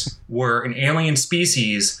Namex were an alien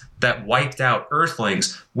species that wiped out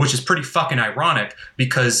Earthlings, which is pretty fucking ironic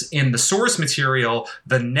because in the source material,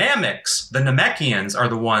 the Namekians are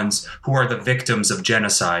the ones who are the victims of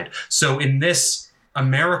genocide. So in this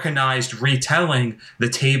Americanized retelling, the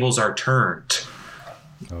tables are turned.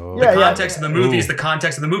 Oh. The context of the movie is the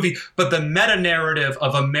context of the movie, but the meta-narrative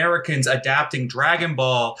of Americans adapting Dragon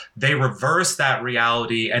Ball, they reverse that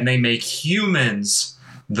reality and they make humans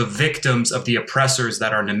the victims of the oppressors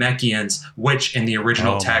that are Namekians, which in the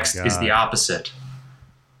original text is the opposite.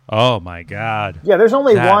 Oh my God! Yeah, there's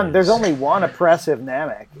only one. There's only one oppressive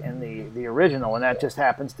Namek in the original, and that just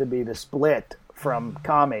happens to be the split from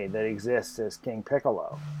Kami that exists as King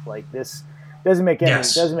Piccolo. Like this doesn't make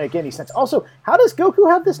any sense. Also, how does Goku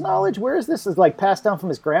have this knowledge? Where is this? Is like passed down from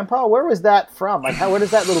his grandpa? Where was that from? Like, where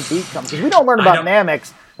does that little beat come? Because we don't learn about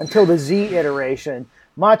Nameks until the Z iteration.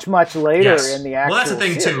 Much later in the actual. Well, that's the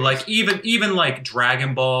thing series. too. Like even like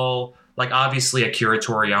Dragon Ball, like obviously Akira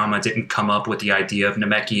Toriyama didn't come up with the idea of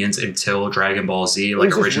Namekians until Dragon Ball Z.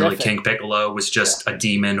 Like originally, King Piccolo was just a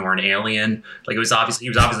demon or an alien. Like he was obviously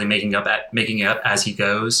making it up as he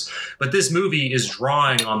goes. But this movie is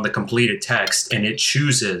drawing on the completed text, and it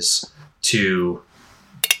chooses to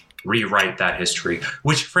rewrite that history,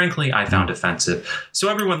 which frankly I found offensive. So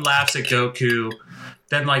everyone laughs at Goku.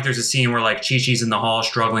 Then, like, there's a scene where, like, Chi-Chi's in the hall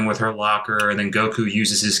struggling with her locker, and then Goku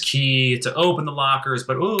uses his key to open the lockers,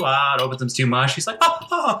 but, it opens them too much. He's like,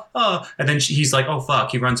 and then he's like, oh,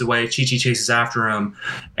 fuck. He runs away. Chi-Chi chases after him.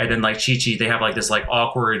 And then, like, Chi-Chi, they have, like, this, like,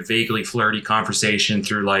 awkward, vaguely flirty conversation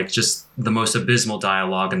through, like, just the most abysmal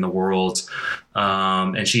dialogue in the world.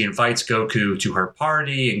 And she invites Goku to her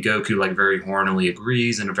party, and Goku, like, very hornily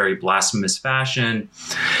agrees in a very blasphemous fashion.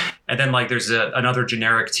 And then, like, there's another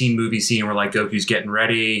generic teen movie scene where, like, Goku's getting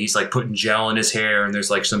ready. He's, like, putting gel in his hair, and there's,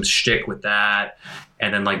 like, some shtick with that.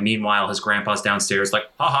 And then, like, meanwhile, his grandpa's downstairs, like,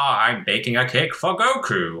 I'm baking a cake for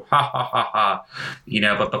Goku. Ha. You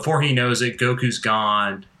know, but before he knows it, Goku's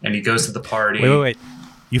gone, and he goes to the party. Wait.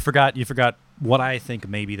 You forgot what I think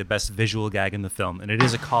may be the best visual gag in the film, and it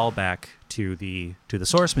is a callback to the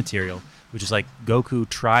source material, which is, like, Goku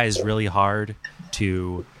tries really hard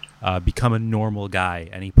to become a normal guy,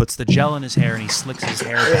 and he puts the gel in his hair and he slicks his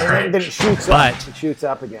hair back. And then it shoots up. It shoots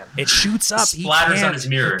up again. It shoots up. It splatters on his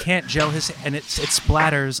mirror. He can't gel his, and it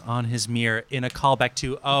splatters on his mirror in a callback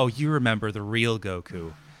to, you remember the real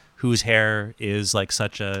Goku, whose hair is like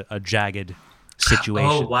such a jagged situation.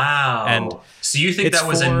 Oh, wow. And so you think that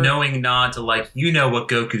was a knowing nod to, like, you know what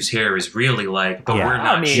Goku's hair is really like, but we're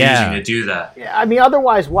not choosing to do that. Yeah, I mean,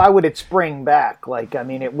 otherwise, why would it spring back? Like, I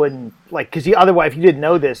mean, it wouldn't, like, because otherwise, if you didn't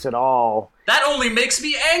know this at all. That only makes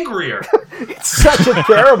me angrier. It's such a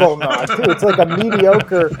terrible nod, too. It's like a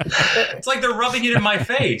mediocre. It's like they're rubbing it in my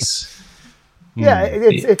face. Yeah,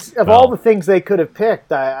 it's all the things they could have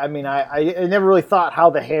picked. I mean, I never really thought how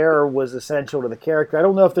the hair was essential to the character. I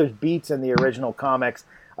don't know if there's beats in the original comics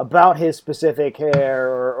about his specific hair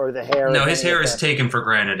or the hair. No, his hair is taken for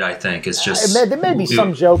granted, I think. It's just... there may be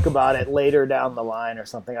some joke about it later down the line or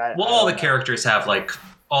something. All the characters have, like...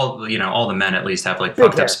 all the men at least have, like,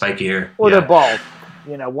 fucked up spiky hair. Or they're bald.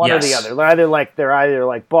 You know, one or the other. They're either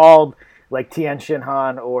like bald, like Tien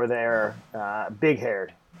Shinhan, or they're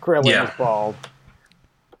big-haired. Krillin is bald.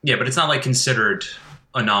 Yeah, but it's not, like, considered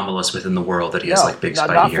anomalous within the world that he has, like, big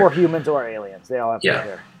spiky hair. Not for humans or aliens. They all have big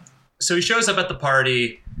hair. So he shows up at the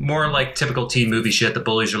party, more like typical teen movie shit. The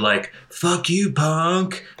bullies are like, fuck you,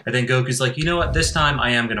 punk. And then Goku's like, you know what? This time I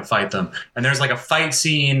am going to fight them. And there's, like, a fight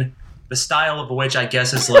scene, the style of which I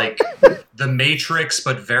guess is, like, The Matrix,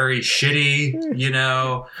 but very shitty, you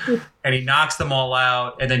know? And he knocks them all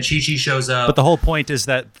out, and then Chi-Chi shows up. But the whole point is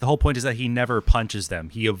that he never punches them.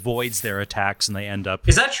 He avoids their attacks, and they end up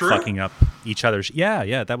fucking up each other's.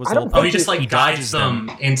 Yeah, that was the whole point. Oh, he just, like, guides them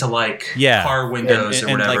into, like, car windows or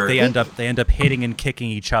whatever. And like they end up hitting and kicking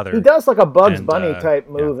each other. He does, like, a Bugs Bunny type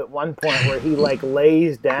move at one point where he, like,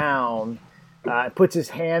 lays down, puts his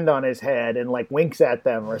hand on his head and, like, winks at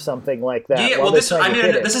them or something like that. Yeah, well, this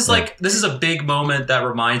is a big moment that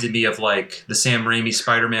reminded me of, like, the Sam Raimi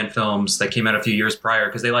Spider-Man films that came out a few years prior,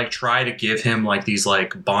 because they, like, try to give him, like, these,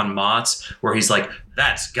 like, bon mots where he's like,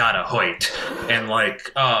 that's gotta hoit, and,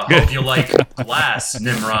 like, hope you like glass,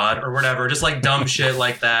 Nimrod, or whatever, just, like, dumb shit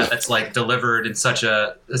like that that's, like, delivered in such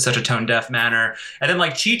a tone-deaf manner. And then,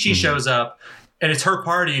 like, Chi-Chi shows up, and it's her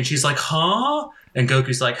party, and she's like, huh? And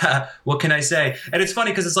Goku's like, what can I say? And it's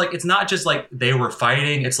funny because it's like, it's not just like they were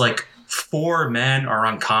fighting. It's like 4 men are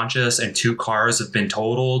unconscious and 2 cars have been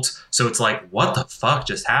totaled. So it's like, what the fuck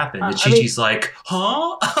just happened? And Chi-Chi's like,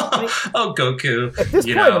 huh? Oh, Goku. At this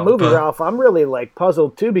point in the movie, Ralph, I'm really like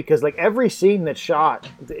puzzled too, because like every scene that's shot,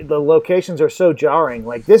 the locations are so jarring.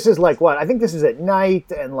 Like this is like what? I think this is at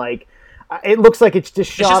night, and like it looks like it's just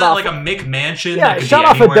shot off like a McMansion. Yeah, shot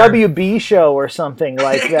off anywhere. A WB show or something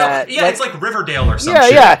like that. Yeah, like, it's like Riverdale or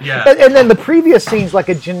something. Yeah. And then the previous scene's like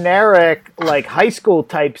a generic, like high school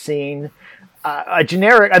type scene.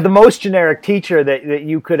 The most generic teacher that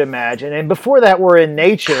you could imagine, and before that we're in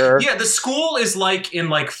nature. Yeah, the school is like in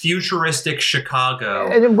like futuristic Chicago,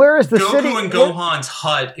 and then where is the Goku city? And Gohan's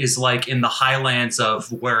hut is like in the highlands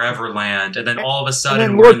of wherever land, and then all of a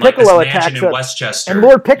sudden we're in like this mansion in Westchester, and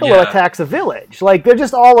Lord Piccolo attacks a village. Like they're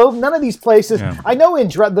just all over. None of these places. Yeah. I know in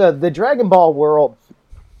the Dragon Ball world,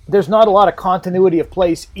 there's not a lot of continuity of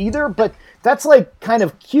place either, but that's like kind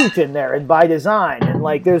of cute in there and by design, and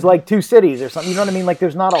like there's like 2 cities or something. You know what I mean? Like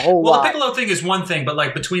there's not a whole lot. Well, the Piccolo thing is one thing, but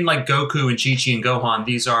like between like Goku and Chi-Chi and Gohan,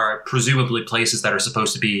 these are presumably places that are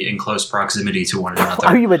supposed to be in close proximity to one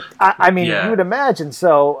another. You would imagine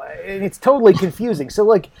so. It's totally confusing. So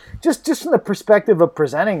like just from the perspective of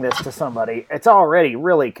presenting this to somebody, it's already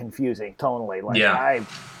really confusing tonally. Like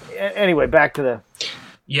anyway, back to the.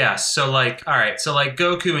 Yeah. So like, all right. So like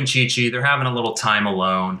Goku and Chi-Chi, they're having a little time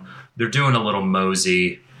alone. They're doing a little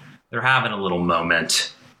mosey. They're having a little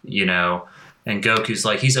moment, you know. And Goku's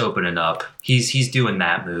like, he's opening up. He's doing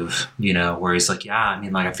that move, you know, where he's like, yeah, I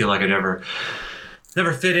mean, like, I feel like I never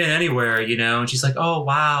fit in anywhere, you know. And she's like, oh,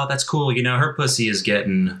 wow, that's cool. You know, her pussy is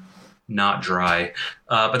getting not dry.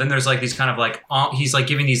 But then there's like these kind of like, he's like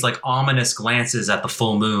giving these like ominous glances at the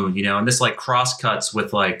full moon, you know. And this like cross cuts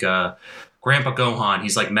with like Grandpa Gohan.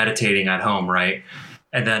 He's like meditating at home, right?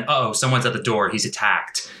 And then, someone's at the door. He's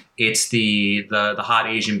attacked. It's the hot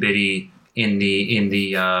Asian biddy in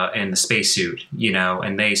the spacesuit, you know,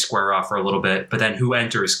 and they square off for a little bit. But then who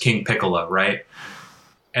enters? King Piccolo, right?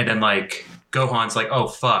 And then like Gohan's like, oh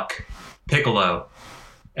fuck, Piccolo.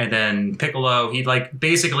 And then Piccolo, he like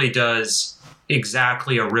basically does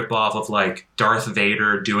exactly a ripoff of like Darth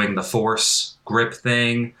Vader doing the Force grip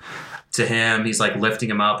thing to him. He's like lifting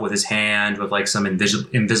him up with his hand with like some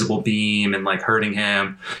invisible beam and like hurting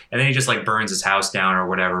him, and then he just like burns his house down or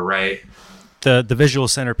whatever, right? The visual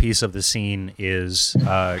centerpiece of the scene is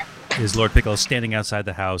Lord Piccolo standing outside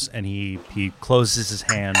the house, and he closes his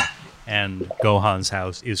hand, and Gohan's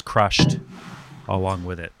house is crushed along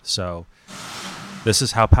with it. So this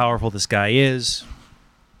is how powerful this guy is.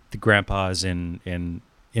 The grandpa is in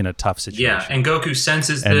a tough situation. Yeah, and Goku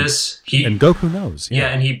senses this. And Goku knows. Yeah,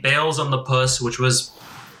 and he bails on the puss, which was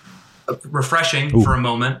refreshing for a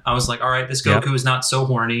moment. I was like, all right, this Goku is not so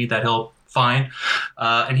horny that he'll fine.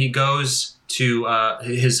 And he goes to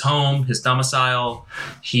his home, his domicile.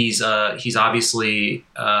 He's obviously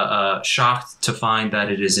shocked to find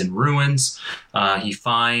that it is in ruins. He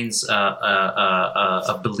finds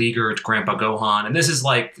a beleaguered Grandpa Gohan, and this is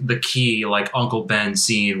like the key, like Uncle Ben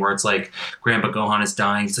scene where it's like Grandpa Gohan is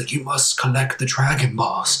dying. It's like, you must collect the Dragon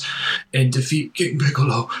Balls and defeat King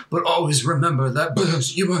Piccolo, but always remember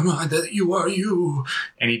that you are mine, that you are you.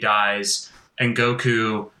 And he dies, and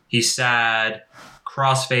Goku, he's sad.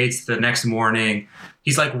 Crossfades the next morning.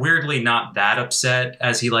 He's like weirdly not that upset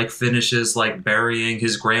as he like finishes like burying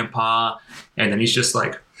his grandpa, and then he's just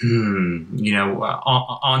like, you know,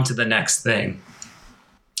 on to the next thing.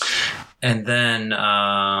 And then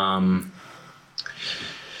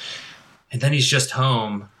he's just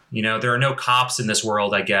home. You know, there are no cops in this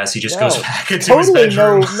world, I guess. He just goes back into his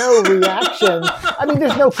bedroom. No reaction. I mean,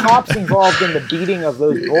 there's no cops involved in the beating of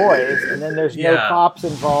those boys, and then there's no cops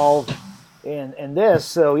involved in this.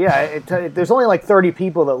 So, there's only like 30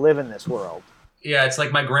 people that live in this world. Yeah, it's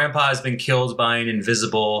like my grandpa has been killed by an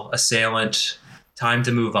invisible assailant. Time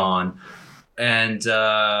to move on. And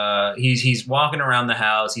he's walking around the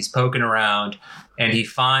house. He's poking around. And he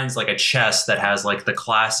finds like a chest that has like the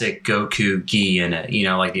classic Goku gi in it, you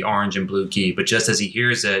know, like the orange and blue gi. But just as he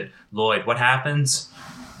hears it, Lloyd, what happens?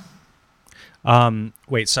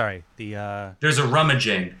 Wait, sorry. There's a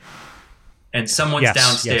rummaging, and someone's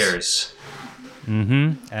downstairs. Yes.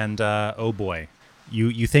 Mm-hmm. And oh boy,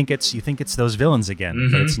 you think it's those villains again,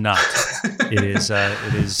 but it's not. It is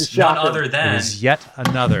none other than it is yet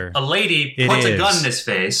another. A lady puts a gun in his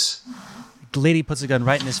face. The lady puts a gun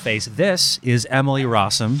right in his face. This is Emily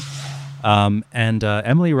Rossum, and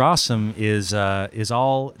Emily Rossum is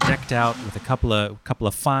all decked out with a couple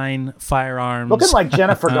of fine firearms, looking like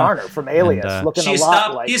Jennifer Garner from Alias. Looking a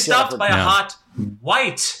lot like he's stopped by a hot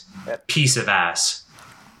white piece of ass.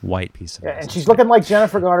 white piece of and she's looking like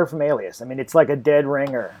Jennifer Garner from Alias. I mean, it's like a dead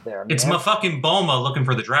ringer there. It's my fucking Bulma looking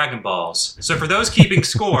for the Dragon Balls. So for those keeping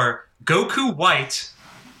score, Goku white,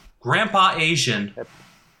 Grandpa Asian,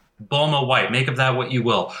 Bulma white. Make of that what you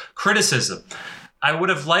will. Criticism. I would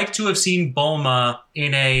have liked to have seen Bulma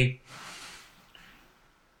in a,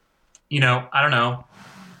 I don't know,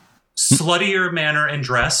 sluttier manner and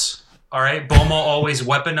dress. All right. Bulma always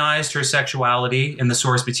weaponized her sexuality in the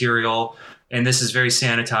source material, and this is very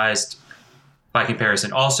sanitized by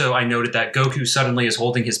comparison. Also, I noted that Goku suddenly is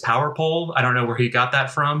holding his power pole. I don't know where he got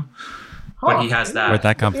that from, but he has that. Where'd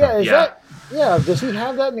that come from? Does he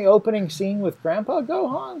have that in the opening scene with Grandpa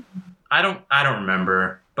Gohan? I don't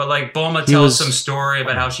remember. But like Bulma tells some story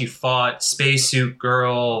about how she fought Spacesuit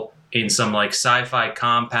Girl in some like sci-fi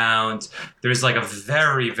compound. There's like a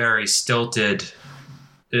very, very stilted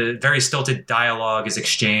dialogue is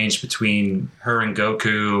exchanged between her and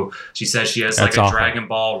Goku. She says she has like a Dragon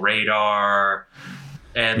Ball radar.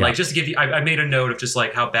 And like, just to give you, I made a note of just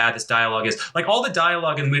like how bad this dialogue is. Like all the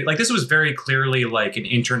dialogue in the movie, like this was very clearly like an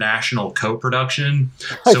international co-production.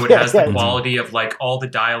 So it has the quality of like all the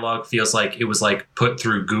dialogue feels like it was like put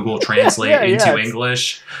through Google Translate into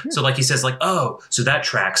English. So like he says like, oh, so that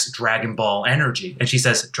tracks Dragon Ball Energy. And she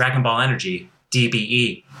says Dragon Ball Energy,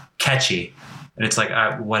 DBE, catchy. And it's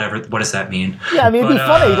like, whatever, what does that mean? Yeah, I mean, it'd be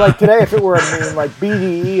funny like today if it were a meme, like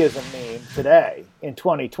BDE is a meme today. In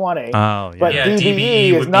 2020, but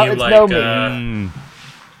DBE is not. It's like, no meme.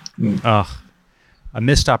 A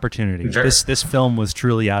missed opportunity. This film was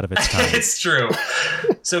truly out of its time. It's true.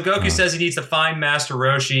 So Goku says he needs to find Master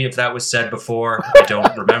Roshi. If that was said before, I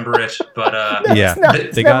don't remember it. But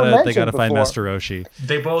they gotta find Master Roshi.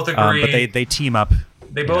 They both agree. But they team up.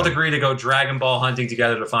 They both agree to go Dragon Ball hunting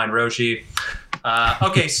together to find Roshi.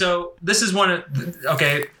 Okay, so this is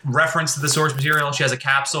reference to the source material. She has a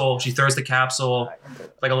capsule. She throws the capsule,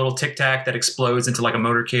 like a little Tic Tac that explodes into like a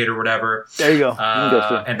motorcade or whatever. There you go.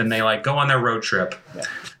 And then they like go on their road trip. Yeah.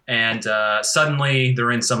 And suddenly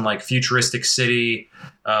they're in some like futuristic city.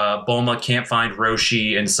 Bulma can't find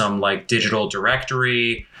Roshi in some like digital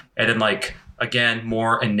directory. And then like, again,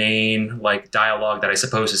 more inane like dialogue that I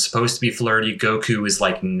suppose is supposed to be flirty. Goku is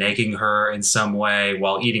like negging her in some way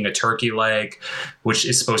while eating a turkey leg, which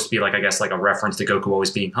is supposed to be like, I guess, like a reference to Goku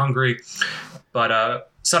always being hungry.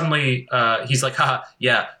 But suddenly he's like,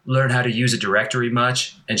 learn how to use a directory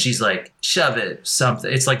much? And she's like, shove it,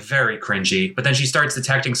 something. It's like very cringy. But then she starts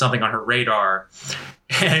detecting something on her radar,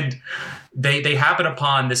 and they happen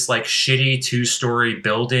upon this like shitty 2-story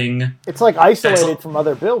building. It's like isolated from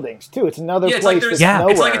other buildings too. It's another place. Like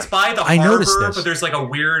it's like it's by the harbor, but there's like a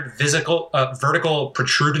weird vertical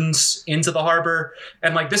protrudence into the harbor.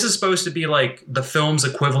 And like this is supposed to be like the film's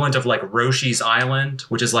equivalent of like Roshi's Island,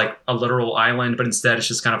 which is like a literal island, but instead it's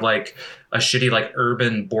just kind of like a shitty like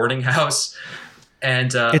urban boarding house.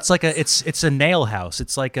 And it's like it's a nail house.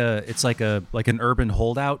 It's like an urban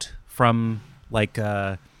holdout from like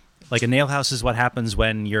a nail house is what happens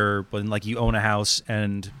when you own a house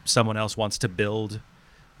and someone else wants to build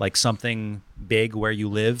like something big where you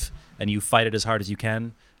live and you fight it as hard as you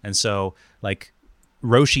can. And so like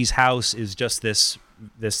Roshi's house is just this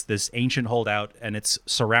ancient holdout, and it's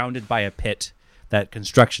surrounded by a pit that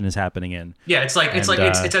construction is happening in. Yeah, it's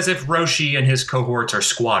as if Roshi and his cohorts are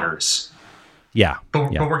squatters. Yeah.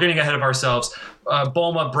 But we're getting ahead of ourselves.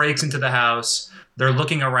 Bulma breaks into the house. They're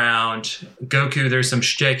looking around. Goku, there's some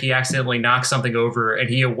shtick. He accidentally knocks something over, and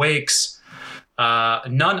he awakes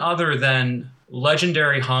none other than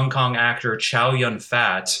legendary Hong Kong actor Chow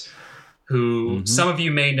Yun-fat, who some of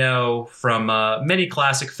you may know from many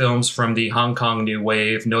classic films from the Hong Kong New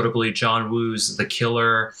Wave, notably John Woo's The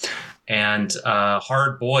Killer and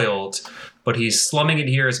Hard Boiled. But he's slumming it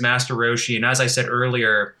here as Master Roshi. And as I said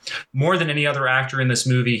earlier, more than any other actor in this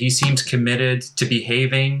movie, he seems committed to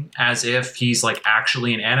behaving as if he's like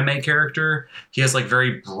actually an anime character. He has like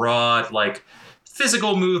very broad, like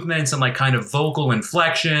physical movements and like kind of vocal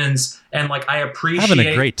inflections. And like, I appreciate having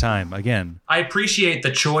a great time again. I appreciate the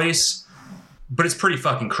choice, but it's pretty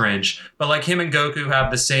fucking cringe. But like him and Goku have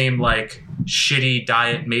the same like shitty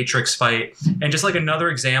diet Matrix fight, and just like another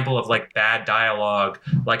example of like bad dialogue.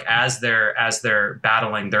 Like as they're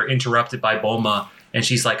battling, they're interrupted by Bulma, and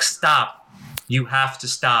she's like, "Stop! You have to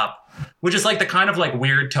stop." Which is like the kind of like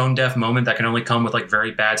weird tone deaf moment that can only come with like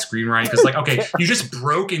very bad screenwriting. Because like, okay, you just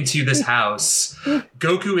broke into this house.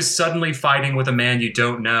 Goku is suddenly fighting with a man you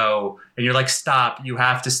don't know. And you're like, stop, you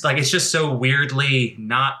have to, like, it's just so weirdly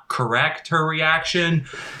not correct, her reaction.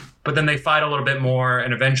 But then they fight a little bit more,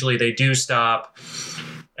 and eventually they do stop.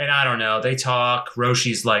 And I don't know, they talk.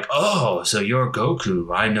 Roshi's like, oh, so you're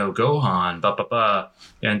Goku. I know Gohan. Ba ba ba.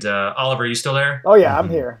 And Oliver, you still there? Oh yeah, I'm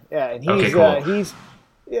here. Yeah, and he's okay, cool.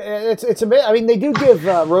 It's amazing. I mean, they do give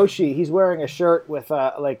Roshi. He's wearing a shirt with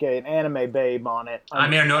like an anime babe on it. I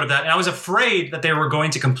made a note of that, and I was afraid that they were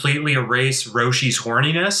going to completely erase Roshi's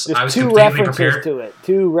horniness. There's I was two completely references prepared to it.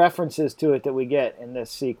 Two references to it that we get in this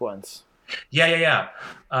sequence. Yeah.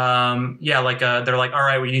 They're like, all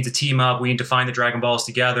right, we need to team up. We need to find the Dragon Balls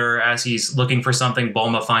together. As he's looking for something,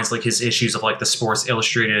 Bulma finds like his issues of like the Sports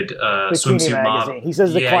Illustrated swimsuit magazine. mob. He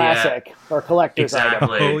says the classic or collector's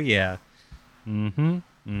exactly. item. Oh yeah. Mm-hmm.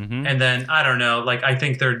 Mm-hmm. And then I don't know, like I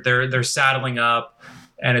think they're saddling up,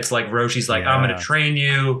 and it's like Roshi's like, I'm gonna train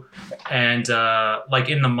you, and like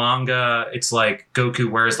in the manga, it's like Goku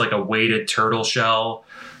wears like a weighted turtle shell,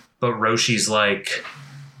 but Roshi's like,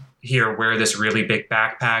 here, wear this really big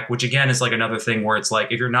backpack, which again is like another thing where it's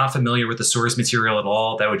like, if you're not familiar with the source material at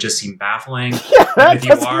all, that would just seem baffling. Yeah, if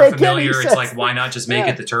you are familiar, it's like, why not just make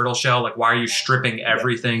it the turtle shell? Like, why are you stripping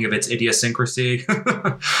everything of its idiosyncrasy?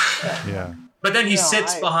 Yeah. But then he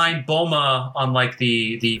sits behind Bulma on like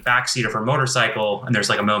the backseat of her motorcycle, and there's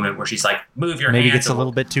like a moment where she's like, move your hands. Maybe gets a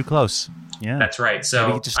little bit too close. Yeah. That's right.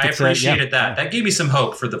 So I appreciated that. Yeah. That gave me some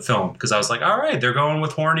hope for the film, because I was like, all right, they're going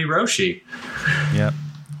with horny Roshi. Yep.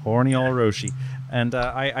 Horny old Roshi. And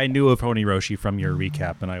I knew of Horny Roshi from your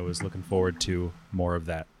recap, and I was looking forward to more of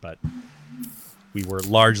that, but we were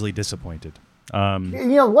largely disappointed. One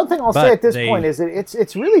thing I'll say at this point is that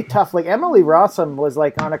it's really tough. Like Emily Rossum was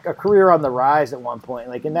like on a career on the rise at one point.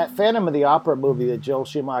 Like in that Phantom of the Opera movie that Joel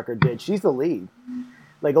Schumacher did, she's the lead.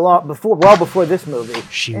 Like well before this movie.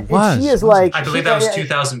 She is like, I believe that was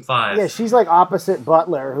 2005. Yeah, she's like opposite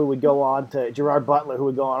Butler, who would go on to Gerard Butler, who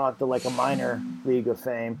would go on to like a minor league of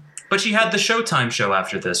fame. But she had the Showtime show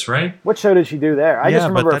after this, right? What show did she do there? I just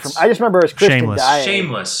remember her as Kristen Daae.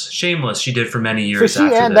 Shameless. She did for many years. So she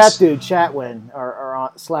after and this. that dude Chatwin are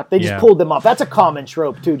on slap. They just pulled them off. That's a common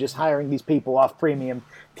trope too, just hiring these people off premium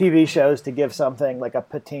TV shows to give something like a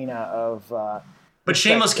patina of. But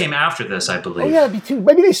Shameless came after this, I believe. Oh yeah, it'd be too.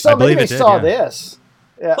 Maybe they saw this.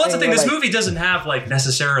 Yeah, well, that's the thing. This movie doesn't have like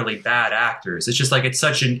necessarily bad actors. It's just like it's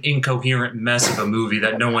such an incoherent mess of a movie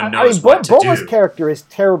that no one knows what to do. Bulma's character is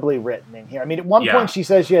terribly written in here. I mean, at one point she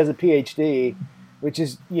says she has a PhD, which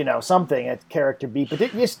is something at character beat.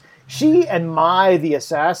 But she and Mai the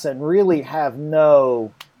assassin really have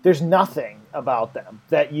there's nothing about them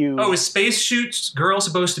that you. Oh, is Space Shoot Girl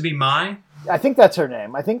supposed to be Mai? I think that's her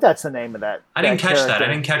name. I think that's the name of that. I didn't catch that. I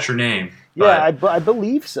didn't catch her name. Yeah, I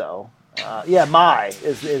believe so. Mai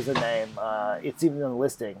is the name. It's even in the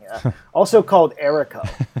listing. Also called Eriko.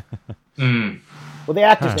 Well, the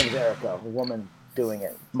actor's name is Eriko. The woman doing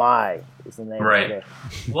it. Mai is the name. Right.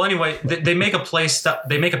 Well, anyway, they make a pit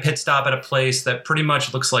stop at a place that pretty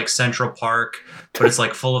much looks like Central Park, but it's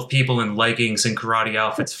like full of people in leggings and karate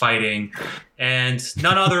outfits fighting, and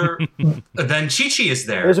none other than Chi-Chi is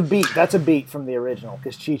there. There's a beat. That's a beat from the original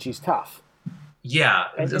because Chi-Chi's tough. Yeah,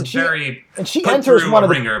 and she enters one of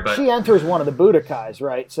the she enters one of the Budokais,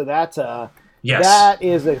 right? So that's yes. That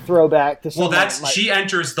is a throwback to she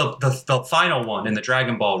enters the final one in the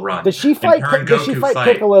Dragon Ball run. Does she fight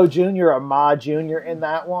Piccolo Jr. or Ma Jr. in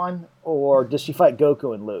that one, or does she fight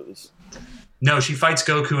Goku and lose? No, she fights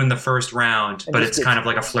Goku in the first round, but it's kind of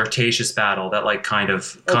like a flirtatious battle that like kind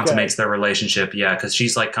of consummates their relationship. Yeah, because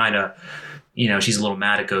she's like kind of. She's a little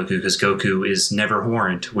mad at Goku because Goku is never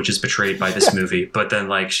horned, which is betrayed by this movie. But then,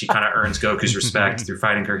 like, she kind of earns Goku's respect through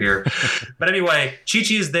fighting her here. But anyway,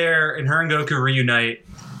 Chi-Chi is there, and her and Goku reunite,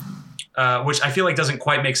 which I feel like doesn't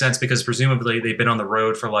quite make sense because presumably they've been on the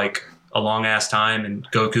road for, like, a long-ass time, and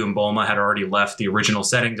Goku and Bulma had already left the original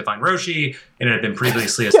setting to find Roshi, and it had been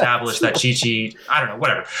previously established that Chi-Chi, I don't know,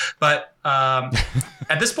 whatever. But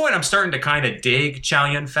at this point, I'm starting to kind of dig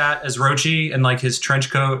Chow Yun-Fat as Roshi and, like, his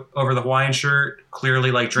trench coat over the Hawaiian shirt,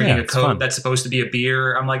 clearly, like, drinking a coat that's supposed to be a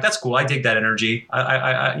beer. I'm like, that's cool. I dig that energy.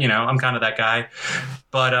 I'm kind of that guy.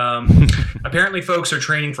 But apparently folks are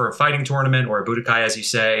training for a fighting tournament or a Budokai, as you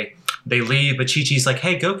say. They leave, but Chi-Chi's like,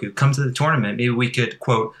 hey, Goku, come to the tournament. Maybe we could,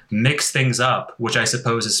 quote, mix things up, which I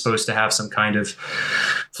suppose is supposed to have some kind of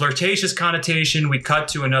flirtatious connotation. We cut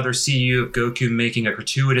to another CU of Goku making a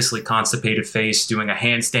gratuitously constipated face, doing a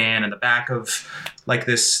handstand in the back of, like,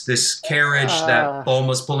 this carriage that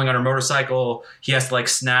Bulma's pulling on her motorcycle. He has to, like,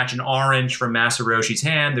 snatch an orange from Master Roshi's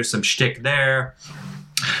hand. There's some shtick there.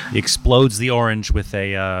 He explodes the orange with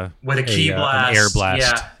a key blast, an air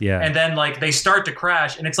blast. Yeah. And then like they start to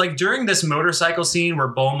crash, and it's like during this motorcycle scene where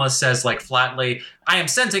Bulma says like flatly, "I am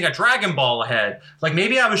sensing a Dragon Ball ahead." Like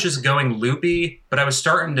maybe I was just going loopy, but I was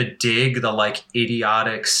starting to dig the like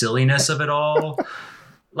idiotic silliness of it all.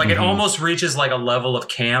 Like it almost reaches like a level of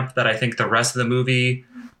camp that I think the rest of the movie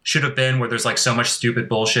should have been, where there's like so much stupid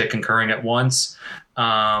bullshit concurring at once.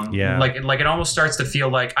 Like it almost starts to feel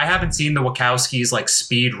like I haven't seen the Wachowskis like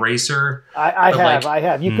Speed Racer. I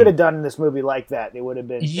have. You could have done this movie like that. It would have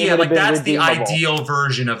been. Yeah, like that's redeemable. The ideal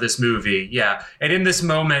version of this movie. Yeah, and in this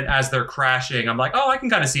moment, as they're crashing, I'm like, oh, I can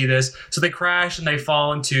kind of see this. So they crash and they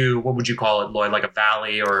fall into, what would you call it, Lloyd? Like a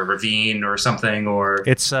valley or a ravine or something, or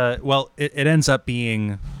it's it ends up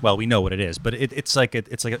being, well, we know what it is, but it's a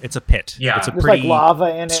pit. Yeah, it's a There's pretty like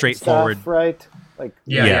lava in it, straightforward, stuff, right? Like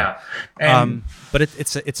yeah. And, but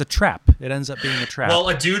it's a trap. It ends up being a trap. Well,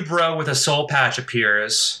 a dude bro with a soul patch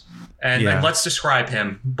appears, and let's describe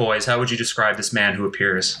him, boys. How would you describe this man who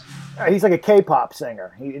appears? He's like a K-pop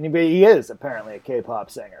singer. He is apparently a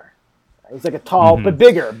K-pop singer. He's like a tall, but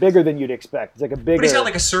bigger than you'd expect. He's like a bigger. But he's got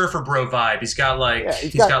like a surfer bro vibe. He's got like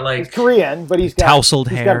he's got like he's Korean, but he's got tousled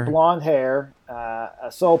hair. He's got blonde hair,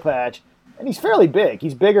 a soul patch, and he's fairly big.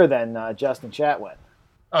 He's bigger than Justin Chatwin.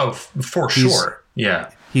 Oh, for sure.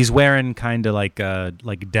 Yeah. He's wearing kind of like a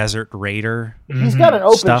Desert Raider. He's got an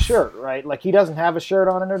open shirt, right? Like he doesn't have a shirt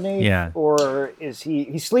on underneath. Yeah. Or is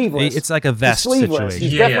he's sleeveless? It's like a vest situation.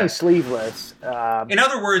 He's definitely sleeveless. In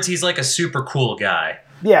other words, he's like a super cool guy.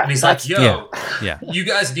 Yeah. And he's like, yo, you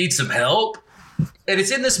guys need some help? And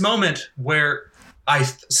it's in this moment where I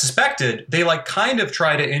suspected they like kind of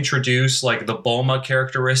try to introduce like the Bulma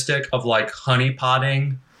characteristic of like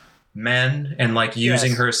honeypotting men and like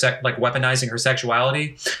using her like weaponizing her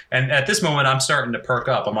sexuality. And at this moment I'm starting to perk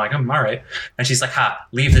up. I'm like, all right. And she's like,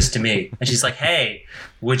 leave this to me. And she's like, hey,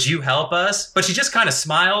 would you help us? But she just kind of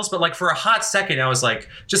smiles. But like for a hot second, I was like,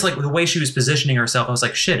 just like the way she was positioning herself, I was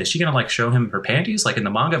like, shit, is she gonna like show him her panties like in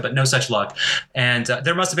the manga? But no such luck. And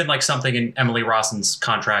there must have been like something in Emily Rossum's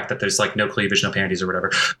contract that there's like no cleavage, no panties or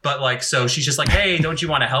whatever. But like, so she's just like, hey, don't you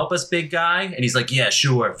want to help us, big guy? And he's like, yeah,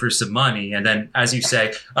 sure, for some money. And then as you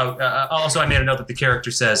say, also I made a note that the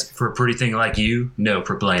character says, for a pretty thing like you, no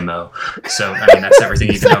problemo. So I mean, that's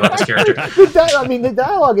everything you can know about this character. The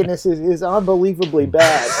dialogue in this is unbelievably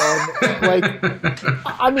bad. And like,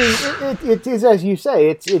 I mean, it is, as you say,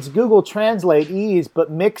 it's Google Translate ease,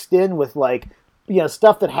 but mixed in with like,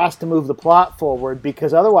 stuff that has to move the plot forward,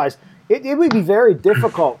 because otherwise it would be very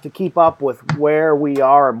difficult to keep up with where we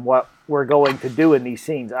are and what we're going to do in these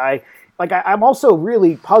scenes. I'm also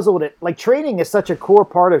really puzzled at, like, training is such a core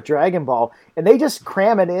part of Dragon Ball, and they just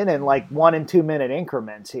cram it in like 1 and 2 minute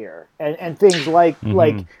increments here, and things like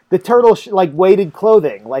the turtle like weighted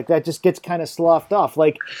clothing, like that just gets kind of sloughed off.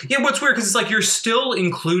 Like, yeah, what's weird because it's like you're still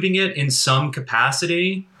including it in some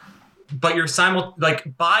capacity, but you're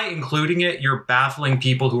by including it, you're baffling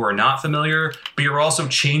people who are not familiar, but you're also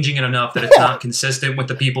changing it enough that it's not consistent with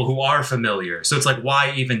the people who are familiar. So it's like,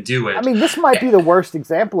 why even do it? I mean, this might be the worst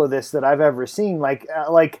example of this that I've ever seen. Like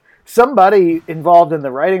somebody involved in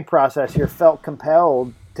the writing process here felt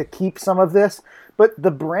compelled to keep some of this, but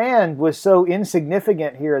the brand was so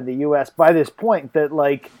insignificant here in the U.S. by this point that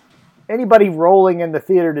like anybody rolling in the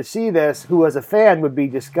theater to see this who was a fan would be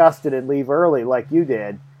disgusted and leave early like you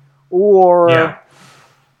did. Or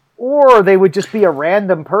they would just be a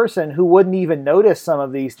random person who wouldn't even notice some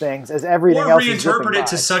of these things as everything else is reinterpret it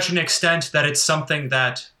to such an extent that it's something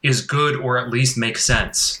that is good or at least makes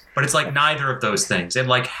sense. But it's like neither of those things. It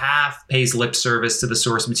like half pays lip service to the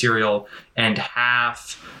source material and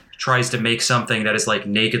half tries to make something that is like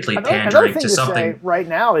nakedly pandering to something. Say right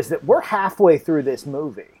now is that we're halfway through this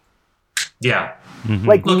movie. Yeah. Mm-hmm.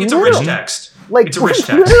 Like, look, it's a rich text. Like, it's a rich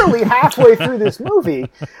text. Literally halfway through this movie.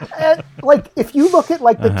 And, like, if you look at,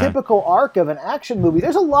 like, the typical arc of an action movie,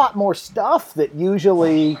 there's a lot more stuff that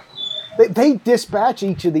usually... They dispatch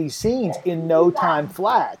each of these scenes in no time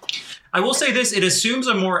flat. I will say this, it assumes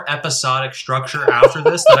a more episodic structure after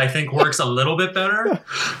this that I think works a little bit better.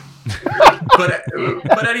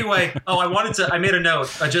 But anyway, I made a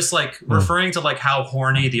note, just like referring to like how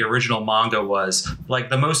horny the original manga was, like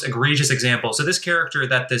the most egregious example. So this character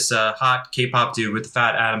that this hot K-pop dude with the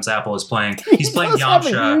fat Adam's apple is playing, he's playing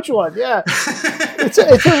Yamcha. A huge one, yeah. it's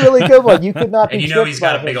a really good one. You could not be. And he's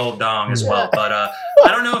got a big old dong as well. But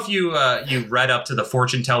I don't know if you read up to the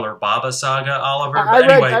Fortune Teller Baba saga, Oliver.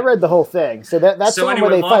 But I read the whole thing. So that's so the anyway.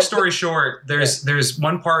 One where they long story short, there's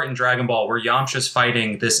one part in Dragon Ball where Yamcha's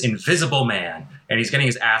fighting this invisible man, and he's getting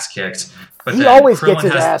his ass kicked. But he always gets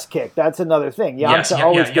his ass kicked. That's another thing.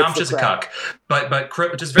 Yamcha's a cuck. But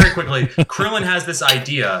just very quickly, Krillin has this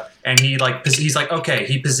idea, and he's like, okay,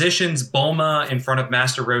 he positions Bulma in front of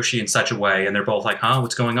Master Roshi in such a way, and they're both like, huh,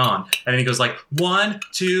 what's going on? And then he goes like, 1,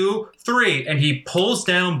 2, 3, and he pulls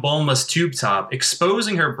down Bulma's tube top,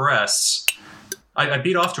 exposing her breasts. I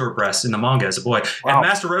beat off to her breasts in the manga as a boy. Wow. And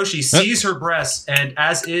Master Roshi sees her breasts, and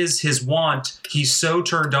as is his wont, he's so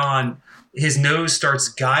turned on, his nose starts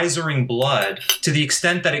geysering blood to the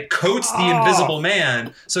extent that it coats the Invisible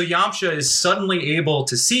Man. So Yamcha is suddenly able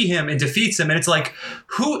to see him and defeats him. And it's like,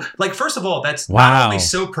 who, like, first of all, that's not only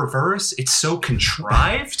so perverse, it's so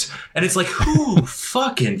contrived. And it's like, who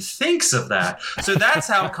fucking thinks of that? So that's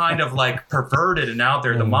how kind of like perverted and out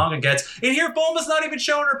there the manga gets. And here, Bulma's not even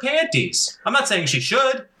showing her panties. I'm not saying she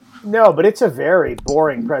should. No, but it's a very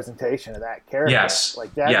boring presentation of that character. Yes.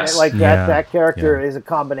 Like that. Yes. Like that. That character is a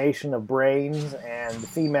combination of brains and the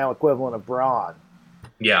female equivalent of brawn.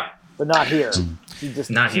 Yeah. But not here. She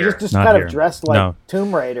just not here. Just kind of dressed like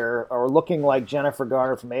Tomb Raider or looking like Jennifer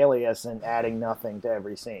Garner from Alias and adding nothing to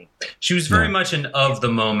every scene. She was very much an of the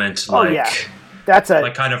moment. That's a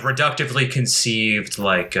like kind of reductively conceived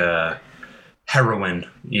like. Heroine,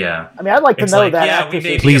 yeah. I mean, I'd like to know that. Yeah, we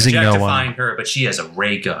may be objectifying her, but she has a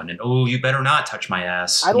ray gun, and you better not touch my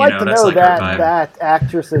ass. I'd like to know that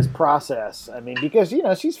actress's process. I mean, because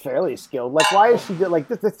she's fairly skilled. Like, why is she like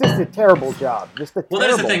this? This is a terrible job. There's the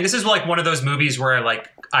thing. This is like one of those movies where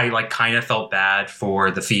I kind of felt bad for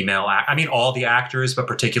the female. I mean, all the actors, but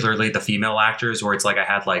particularly the female actors, where it's like I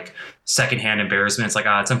had like secondhand embarrassment. It's like,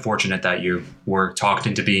 it's unfortunate that you were talked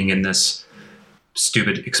into being in this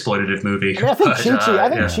stupid exploitative movie. I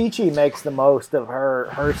think Chi-Chi makes the most of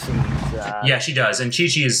her scenes. Yeah, she does. And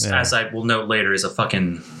Chi-Chi is, as I will note later, is a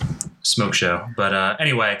fucking smoke show. But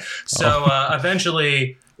anyway, so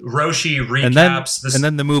eventually Roshi recaps and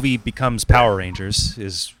then the movie becomes Power Rangers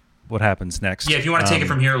is what happens next. Yeah, if you want to take it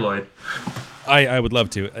from here, Lloyd. I would love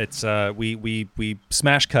to. It's we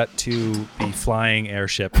smash cut to the flying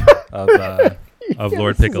airship of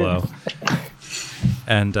Lord Piccolo.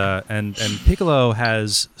 And Piccolo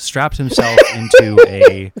has strapped himself into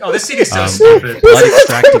a this scene is so stupid. Blood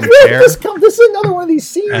extracting chair. This is another one of these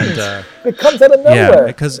scenes. It comes out of nowhere. Yeah,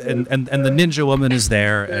 because and the ninja woman is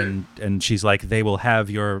there, and she's like,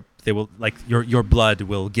 your blood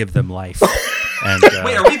will give them life. And,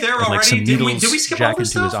 wait, are we there already? Like did we skip over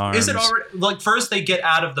stuff? Is it already like first they get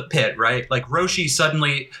out of the pit, right? Like Roshi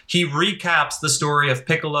suddenly he recaps the story of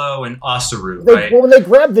Piccolo and Asuru, right? Well, when they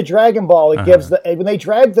grab the Dragon Ball, it gives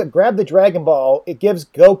grab the Dragon Ball, it gives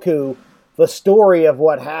Goku the story of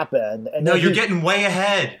what happened. And no, you're getting way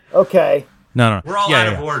ahead. Okay. No. We're all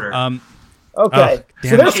out of order. Okay.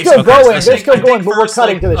 So they're still going. They're still going, but we're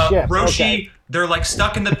cutting to the ship. Roshi, they're like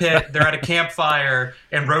stuck in the pit. They're at a campfire,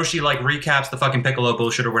 and Roshi like recaps the fucking Piccolo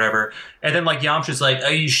bullshit or whatever. And then like Yamcha's like,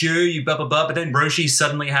 "Are you sure you blah blah blah?" But then Roshi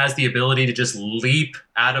suddenly has the ability to just leap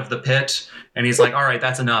out of the pit, and he's like, "All right,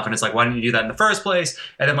 that's enough." And it's like, "Why didn't you do that in the first place?"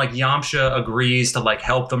 And then like Yamcha agrees to like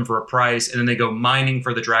help them for a price, and then they go mining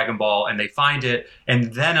for the Dragon Ball, and they find it,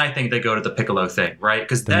 and then I think they go to the Piccolo thing, right?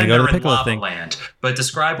 Because then they're in Lava Land. But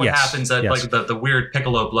describe what happens at like the weird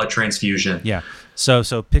Piccolo blood transfusion. Yeah. So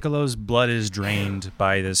Piccolo's blood is drained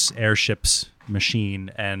by this airship's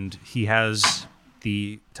machine, and he has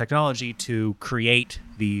the technology to create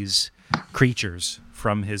these creatures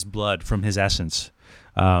from his blood, from his essence,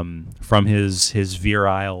 from his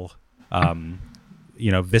virile,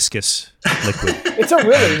 viscous liquid. It's a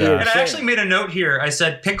really weird and I actually made a note here. I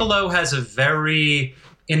said Piccolo has a very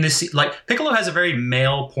Piccolo has a very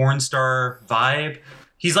male porn star vibe.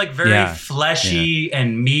 He's like very fleshy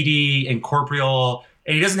and meaty and corporeal,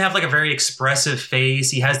 and he doesn't have like a very expressive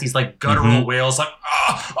face. He has these like guttural wails, like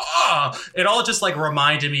It all just like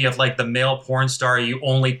reminded me of like the male porn star you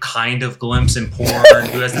only kind of glimpse in porn,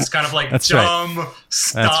 who has this kind of like dumb,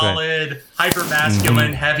 stolid, hyper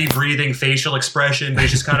masculine, heavy breathing facial expression, but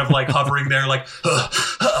he's just kind of like hovering there, like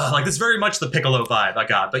like it's very much the Piccolo vibe I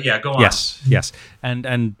got. But yeah, go on. Yes,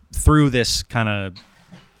 and through this kind of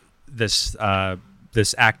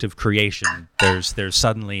this act of creation, there's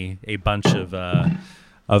suddenly a bunch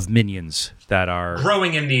of minions that are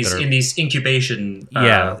growing in these incubation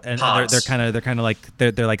and pods. they're kind of like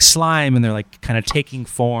they're like slime, and they're like kind of taking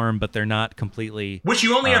form, but they're not completely, which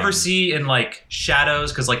you only ever see in like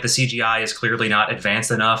shadows, because like the CGI is clearly not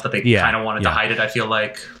advanced enough that they kind of wanted to hide it. I feel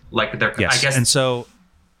like they're I guess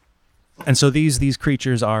and so these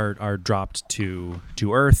creatures are dropped to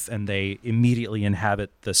Earth, and they immediately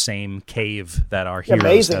inhabit the same cave that our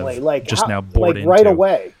heroes have just now bored into. Right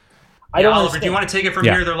away. Oliver, do you want to take it from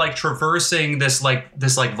here? They're like traversing this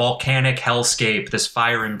volcanic hellscape, this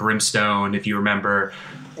fire and brimstone, if you remember.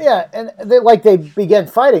 Yeah, and they begin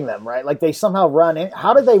fighting them, right? Like they somehow run in.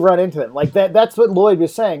 How did they run into them? Like that's what Lloyd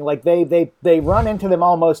was saying. Like they run into them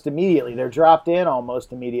almost immediately. They're dropped in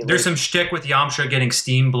almost immediately. There's some shtick with Yamcha getting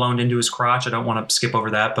steam blown into his crotch. I don't want to skip over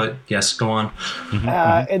that, but yes, go on.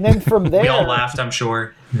 And then from there, we all laughed, I'm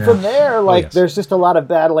sure. Yeah. From there, there's just a lot of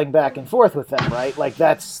battling back and forth with them, right? Like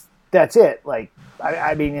that's it. Like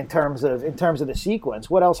I mean, in terms of the sequence,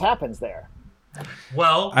 what else happens there?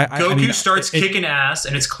 Well, Goku starts kicking ass,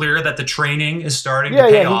 and it's clear that the training is starting to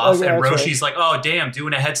pay off. And Roshi's like, oh, damn,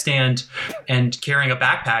 doing a headstand and carrying a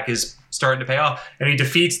backpack is starting to pay off. And he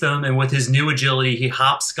defeats them, and with his new agility, he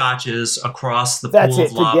hopscotches across the pool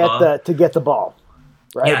of lava. To get the ball.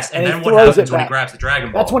 Right? Yes, and then what happens when he grabs the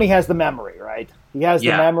Dragon Ball? That's when he has the memory, right? He has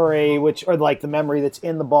the memory, the memory that's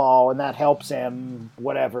in the ball, and that helps him,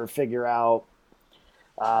 figure out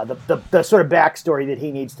the sort of backstory that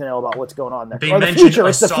he needs to know about what's going on there. They mentioned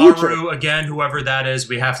Asaru again, whoever that is.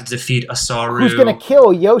 We have to defeat Asaru. Who's going to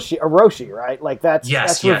kill Roshi, right? Like that's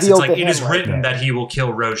yes. It's like it is written that he will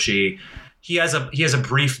kill Roshi. He has a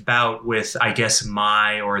brief bout with, I guess,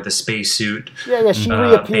 Mai or the spacesuit. Yeah. She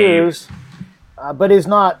reappears, but is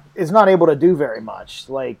not able to do very much.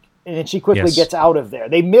 Like, and she quickly gets out of there.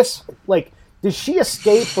 They miss Does she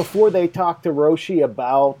escape before they talk to Roshi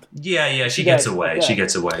about? Yeah, she gets away. Yeah. She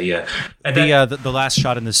gets away. Yeah, and the last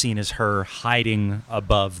shot in the scene is her hiding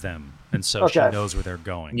above them, and so she knows where they're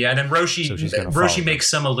going. Yeah, and then Roshi makes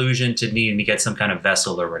some allusion to needing to get some kind of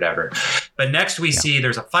vessel or whatever. But next we see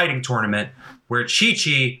there's a fighting tournament where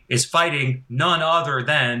Chi-Chi is fighting none other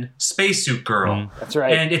than Spacesuit Girl. Mm. That's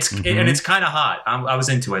right, and it's kind of hot. I was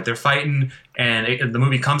into it. They're fighting, and the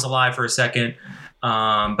movie comes alive for a second.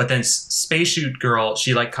 But then Spacesuit Girl,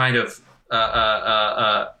 she she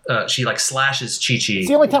slashes Chi-Chi. It's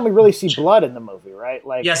the only time we really see blood in the movie, right?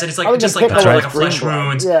 Like, yes, and it's just kind of like a flesh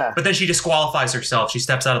wound. Yeah. But then she disqualifies herself. She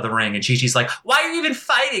steps out of the ring, and Chi-Chi's like, "Why are you even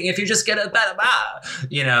fighting if you just get a blah blah?"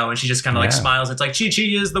 And she just kind of smiles. It's like Chi-Chi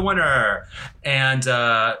is the winner. And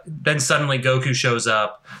then suddenly Goku shows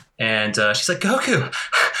up. And she's like, Goku,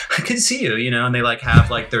 I can see you, and they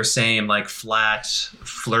have their same flat,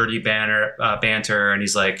 flirty banter. And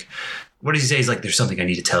he's like, what does he say? He's like, there's something I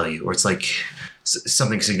need to tell you, or it's like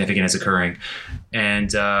something significant is occurring.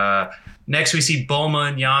 And next we see Bulma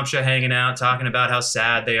and Yamcha hanging out, talking about how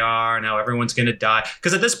sad they are and how everyone's going to die.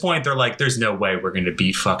 Because at this point, they're like, there's no way we're going to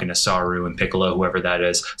beat fucking Asaru and Piccolo, whoever that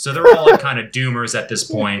is. So they're all kind of doomers at this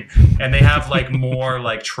point. And they have more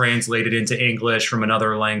translated into English from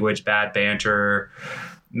another language, bad banter.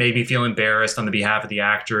 Made me feel embarrassed on the behalf of the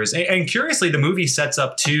actors. And curiously, the movie sets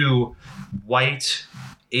up two white,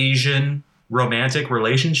 Asian romantic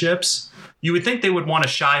relationships. You would think they would want to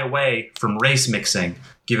shy away from race mixing,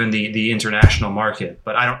 given the international market,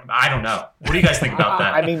 but I don't know. What do you guys think about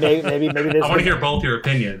that? I mean, maybe I want to hear both your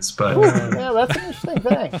opinions, but yeah, that's an interesting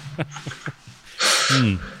thing.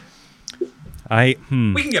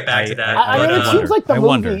 We can get back to that. It seems like the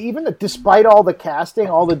movie, even despite all the casting,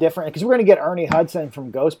 all the different, because we're going to get Ernie Hudson from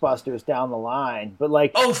Ghostbusters down the line, but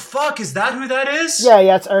oh fuck, is that who that is?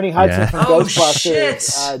 Yeah, it's Ernie Hudson from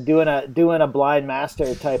Ghostbusters doing a blind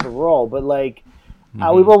master type of role, but we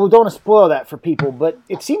don't want to spoil that for people, but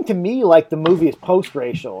it seemed to me like the movie is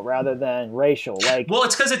post-racial rather than racial. Well,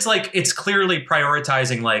 it's because it's clearly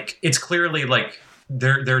prioritizing, it's clearly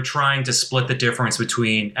they're trying to split the difference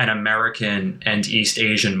between an American and East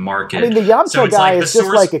Asian market. I mean, the Yamcha guy is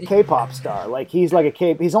just like a K-pop star. He's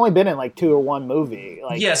he's only been in 2 or 1 movie.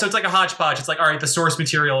 So it's like a hodgepodge. It's all right, the source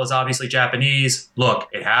material is obviously Japanese. Look,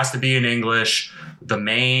 it has to be in English. The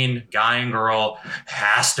main guy and girl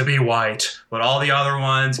has to be white, but all the other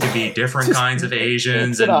ones could be different kinds of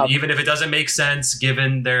Asians. And even if it doesn't make sense,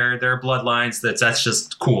 given their bloodlines, that's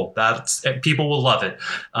just cool. People will love it.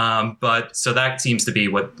 But so that seems to be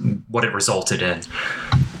what it resulted in.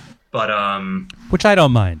 But which I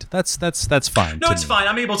don't mind. That's fine. No, it's fine.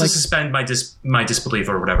 I'm able to suspend my disbelief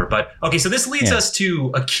or whatever. But okay, so this leads us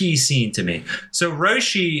to a key scene to me. So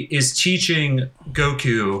Roshi is teaching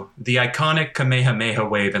Goku the iconic Kamehameha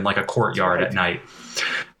wave in a courtyard at night.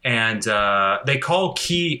 And they call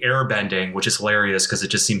ki airbending, which is hilarious because it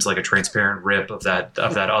just seems like a transparent rip of that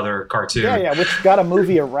other cartoon. Yeah, which got a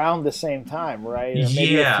movie around the same time, right? Or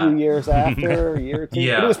maybe a few years after, a year or two.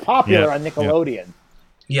 Yeah. But it was popular on Nickelodeon.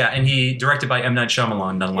 Yeah, and he directed by M. Night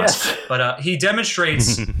Shyamalan, nonetheless. Yes. But he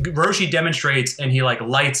demonstrates, Roshi demonstrates, and he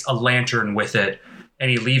lights a lantern with it, and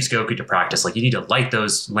he leaves Goku to practice. You need to light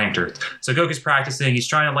those lanterns. So Goku's practicing. He's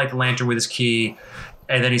trying to light the lantern with his ki.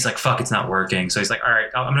 And then he's like, fuck, it's not working. So he's like, all right,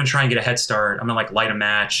 I'm going to try and get a head start. I'm going to light a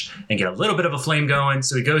match and get a little bit of a flame going.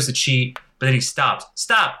 So he goes to cheat, but then he stops.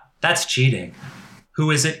 Stop. That's cheating.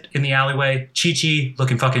 who is it in the alleyway? Chi-Chi,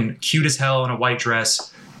 looking fucking cute as hell in a white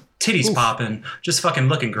dress, titties popping, just fucking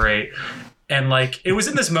looking great. And like, it was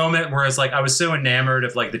in this moment where I was like, I was so enamored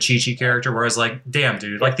of like the Chi-Chi character where I was like, damn,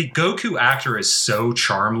 dude, like the Goku actor is so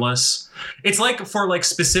charmless. It's like for like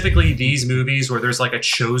specifically these movies where there's like a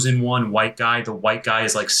chosen one white guy. The white guy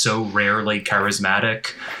is like so rarely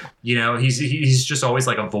charismatic. You know, he's just always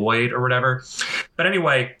like a void or whatever. But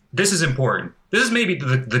anyway, this is important. This is maybe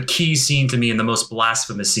the key scene to me and the most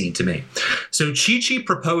blasphemous scene to me. So Chi-Chi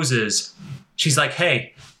proposes. She's like,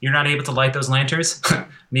 hey, you're not able to light those lanterns?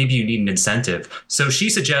 Maybe you need an incentive. So she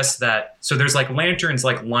suggests that, so there's like lanterns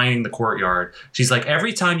like lining the courtyard. She's like,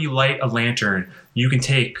 every time you light a lantern, you can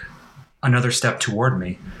take another step toward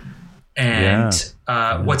me. And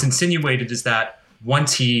what's insinuated is that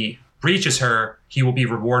once he reaches her, he will be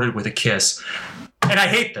rewarded with a kiss. And I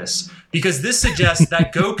hate this because this suggests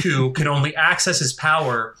that Goku can only access his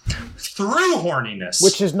power through horniness.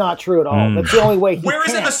 Which is not true at all. That's the only way he Whereas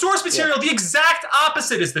can. in the source material, the exact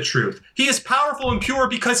opposite is the truth. He is powerful and pure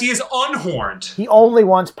because he is unhorned. He only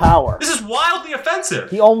wants power. This is wildly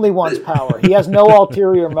offensive. He only wants power. He has no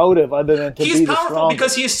ulterior motive other than to be the strongest. He's powerful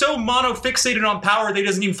because he is so monofixated on power that he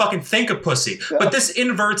doesn't even fucking think of pussy. Yeah. But this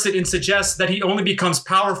inverts it and suggests that he only becomes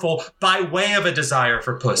powerful by way of a desire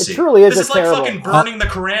for pussy. It truly is This is like terrible, fucking burning the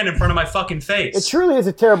Quran in front of my fucking face. It truly is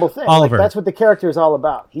a terrible thing. Oliver. Like, that's what the character is all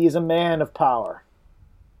about. He is a man of power.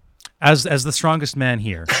 As the strongest man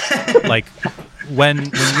here, like when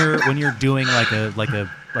you're doing like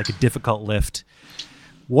a difficult lift,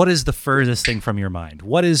 what is the furthest thing from your mind?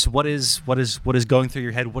 What is going through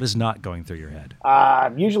your head? What is not going through your head?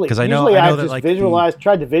 Usually, because I know I've that just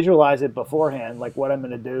tried to visualize it beforehand, like what I'm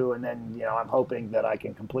going to do, and then I'm hoping that I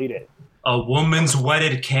can complete it. A woman's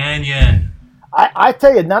wedded canyon. I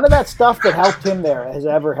tell you, none of that stuff that helped him there has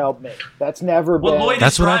ever helped me. That's never been. What Lloyd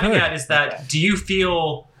That's is what I've driving heard. at is that do you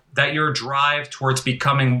feel that your drive towards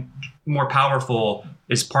becoming more powerful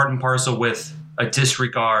is part and parcel with a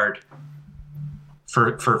disregard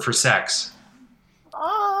for sex?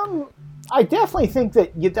 I definitely think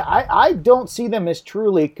that I don't see them as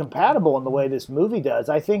truly compatible in the way this movie does.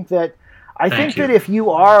 I think that if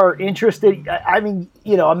you are interested, I mean,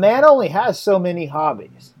 a man only has so many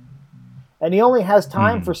hobbies, and he only has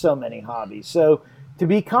time for so many hobbies. So to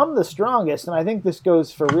become the strongest, and I think this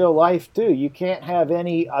goes for real life too, you can't have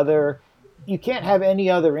any other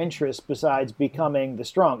interest besides becoming the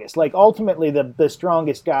strongest. Like ultimately, the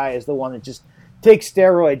strongest guy is the one that just takes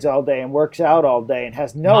steroids all day and works out all day and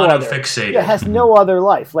has no other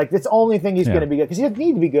life. Like that's the only thing he's going to be good because he doesn't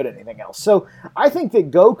need to be good at anything else. So I think that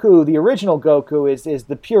Goku, the original Goku, is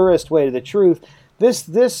the purest way to the truth.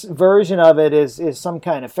 This version of it is some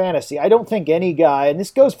kind of fantasy. I don't think any guy, and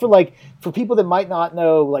this goes for people that might not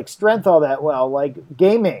know like strength all that well, like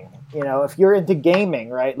gaming. If you're into gaming,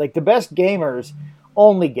 right? Like the best gamers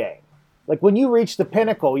only game. Like when you reach the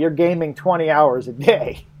pinnacle, you're gaming 20 hours a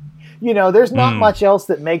day. There's not much else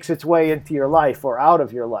that makes its way into your life or out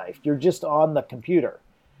of your life. You're just on the computer.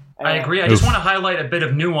 And I agree. I just want to highlight a bit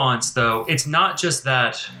of nuance, though. It's not just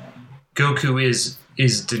that Goku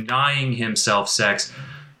is denying himself sex.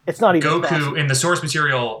 It's not even Goku crossing. In the source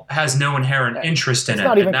material has no inherent interest in it,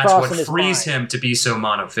 and that's what frees him to be so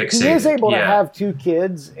monofixated. He is able to have 2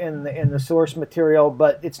 kids in the source material,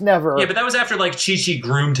 but it's never. Yeah, but that was after Chi-Chi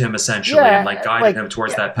groomed him essentially and guided him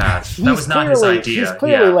towards that path. That was not his idea. He's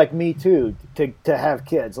clearly like me too to have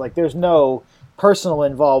kids. Like there's no personal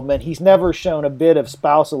involvement. He's never shown a bit of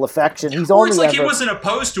spousal affection. He's or it's like he wasn't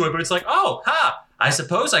opposed to it, but it's like, oh, ha. I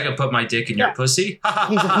suppose I could put my dick in your pussy. But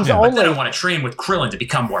then I want to train with Krillin to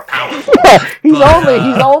become more powerful. He's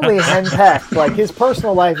only henpecked. Like his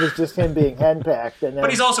personal life is just him being henpecked.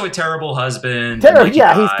 But he's also a terrible husband. He's going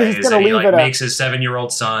to leave it up. Makes his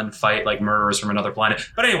 7-year-old son fight like murderers from another planet.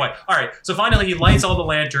 But anyway, all right. So finally, he lights all the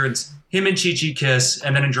lanterns. Him and Chi-Chi kiss,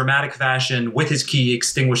 and then in dramatic fashion, with his key,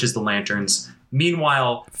 extinguishes the lanterns.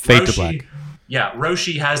 Meanwhile, fade to black. Yeah,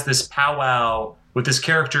 Roshi has this powwow with this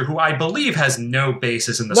character who I believe has no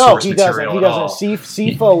basis in the source material at all. He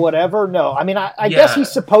doesn't. Sifo, whatever. No, I mean, I guess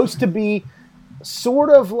he's supposed to be sort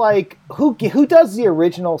of like who does the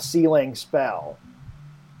original sealing spell?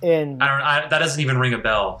 That doesn't even ring a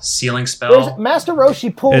bell. Sealing spell. Master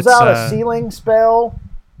Roshi pulls out a sealing spell.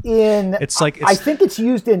 I think it's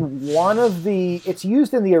used in It's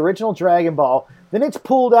used in the original Dragon Ball. Then it's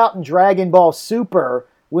pulled out in Dragon Ball Super.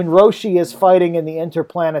 When Roshi is fighting in the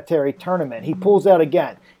interplanetary tournament, he pulls out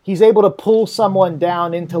again. he's able to pull someone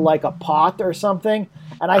down into like a pot or something.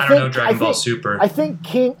 And I think Dragon Ball Super. I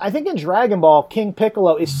think in Dragon Ball, King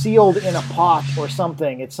Piccolo is sealed in a pot or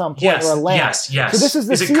something at some point, or a lamp. Yes. So this is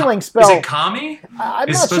the sealing spell. Is it Kami?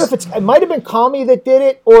 I'm not sure if it might have been Kami that did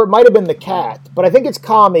it, or it might have been the cat. But I think it's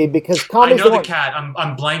Kami because Kami's I know the cat.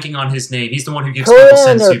 I'm blanking on his name. He's the one who gives people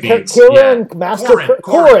senzu beans. Korin,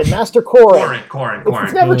 Master Korin.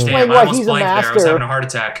 It's never explained why he's a master. I was having a heart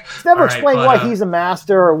attack. It's never explained why he's a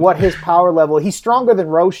master or what his power level. He's stronger than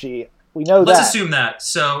Roshi. We know Let's that. assume that.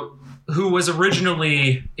 So, who was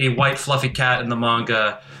originally a white fluffy cat in the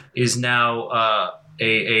manga is now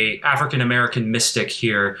a African American mystic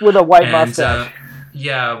here with a white mustache.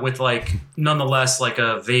 With like nonetheless like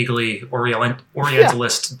a vaguely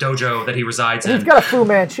Orientalist dojo that he resides in. He's got a Fu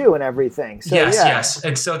Manchu and everything. So, yes.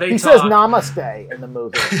 And so he says namaste in the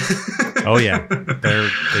movie. Oh yeah,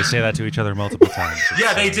 they say that to each other multiple times.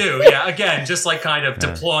 Yeah, they do. Yeah, again, just like kind of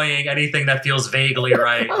deploying anything that feels vaguely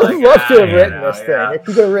right. I would love to have written this thing. It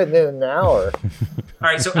could have written it in an hour. All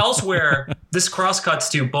right, so elsewhere, this cross cuts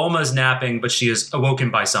to Bulma's napping, but she is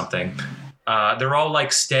awoken by something. They're all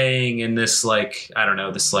like staying in this like, I don't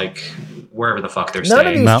know, this like wherever the fuck they're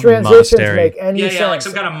staying. None of these transitions make any sense. Yeah, like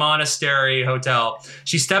some kind of monastery hotel.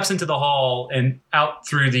 She steps into the hall and out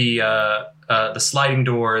through the sliding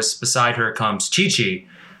doors beside her comes Chi-Chi.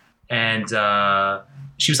 And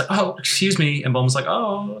she was like, oh, excuse me. And Bulma's like,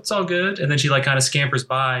 oh, it's all good. And then she like kind of scampers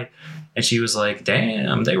by. And she was like,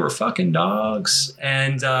 damn, they were fucking dogs.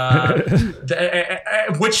 And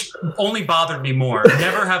which only bothered me more.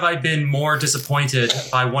 Never have I been more disappointed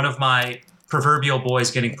by one of my proverbial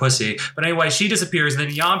boys getting pussy. But anyway, she disappears. Then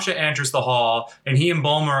Yamcha enters the hall, and he and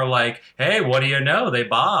Bulma are like, hey, what do you know? They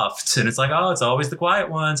boffed. And it's like, oh, it's always the quiet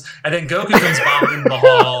ones. And then Goku comes bombing into the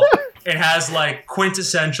hall. It has like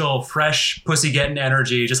quintessential fresh pussy getting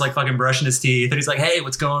energy, just like fucking brushing his teeth. And he's like, hey,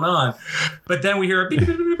 what's going on? But then we hear a beep, beep,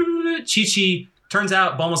 beep, beep, beep. Chi-Chi, turns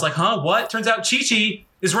out, Bulma's like, huh, what? Turns out Chi-Chi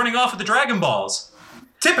is running off with the Dragon Balls.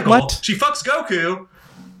 Typical. What? She fucks Goku,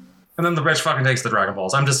 and then the bitch fucking takes the Dragon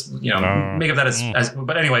Balls. I'm just, make of that as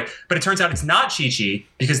but anyway. But it turns out it's not Chi-Chi,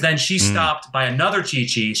 because then she's stopped by another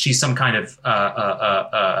Chi-Chi. She's some kind of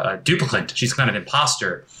duplicant. She's kind of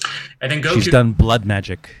imposter. And then Goku... She's done blood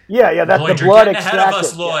magic. Yeah, that's Lloyd, the blood extracted. Ahead of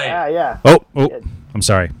us, Lloyd. Yeah. Oh. I'm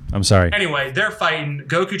sorry. Anyway, they're fighting.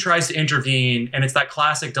 Goku tries to intervene, and it's that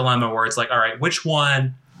classic dilemma where it's like, all right, which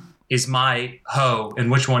one is my hoe and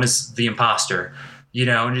which one is the imposter?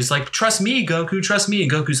 And he's like, trust me, Goku, trust me. And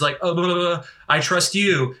Goku's like, oh, blah, blah, blah, I trust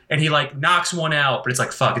you. And he like knocks one out, but it's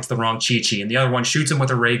like, fuck, it's the wrong Chi-Chi. And the other one shoots him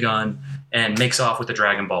with a ray gun and makes off with the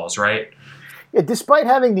Dragon Balls, right? Yeah, despite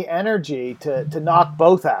having the energy to knock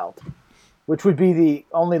both out, which would be the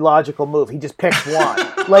only logical move. He just picks one.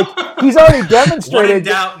 Like, he's already demonstrated... When in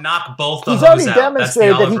doubt, knock both the He's hoes already out.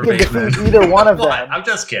 demonstrated that he can defeat either one of them. I'm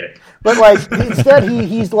just kidding. But, like, instead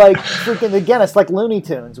he's like, freaking, again, it's like Looney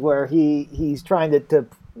Tunes, where he's trying to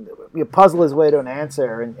puzzle his way to an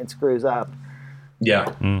answer and screws up.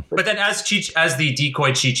 Yeah. But then as the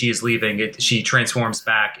decoy Chi-Chi is leaving, she transforms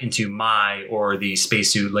back into Mai, or the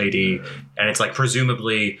spacesuit lady, and it's like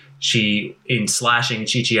presumably she, in slashing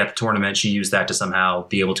Chi-Chi at the tournament, she used that to somehow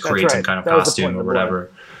be able to create some kind of costume or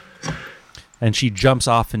whatever. And she jumps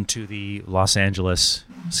off into the Los Angeles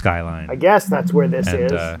skyline. I guess that's where this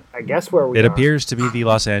is. I guess where we are. It appears to be the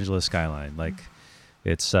Los Angeles skyline. Like,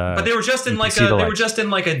 it's... but they were just in like a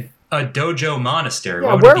dojo monastery.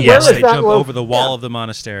 Yeah, where is they jump over the wall of the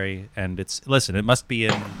monastery, and it must be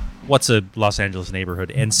in, what's a Los Angeles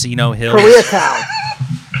neighborhood? Encino Hills? Koreatown.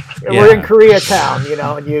 We're in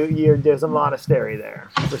Koreatown, and there's a monastery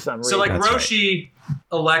there for some reason. So like Roshi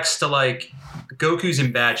elects to like, Goku's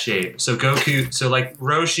in bad shape. So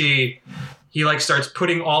Roshi, he like starts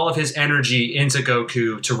putting all of his energy into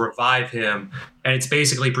Goku to revive him. And it's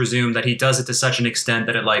basically presumed that he does it to such an extent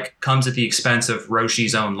that it like comes at the expense of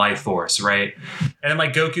Roshi's own life force, right? And then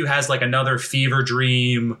like Goku has like another fever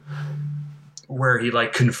dream where he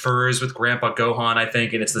like confers with Grandpa Gohan, I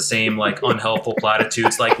think, and it's the same like unhelpful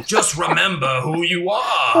platitudes like, just remember who you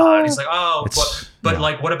are. And he's like, oh, but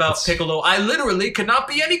like, what about Piccolo? I literally could not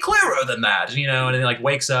be any clearer than that, and then he like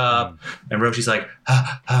wakes up, and Roshi's like,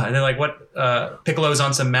 and then like, what? Piccolo's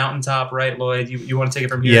on some mountaintop, right, Lloyd? You want to take it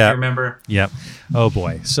from here? Yeah. If you remember? Yep. Oh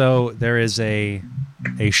boy. So there is a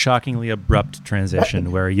shockingly abrupt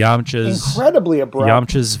transition where Yamcha's incredibly abrupt.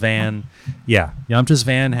 Yamcha's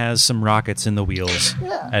van has some rockets in the wheels,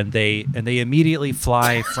 and they immediately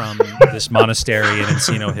fly from this monastery in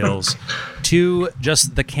Encino Hills to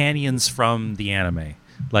just the canyons from the anime.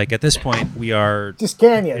 Like, at this point, we are just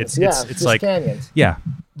canyons. It's like canyons. Yeah.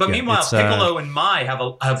 But meanwhile, Piccolo and Mai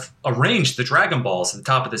have arranged the Dragon Balls at the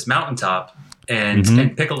top of this mountaintop.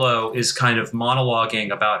 And Piccolo is kind of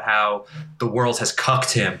monologuing about how the world has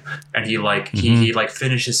cucked him, and he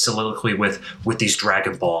finishes soliloquy with these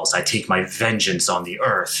Dragon Balls, I take my vengeance on the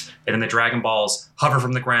earth. And then the Dragon Balls hover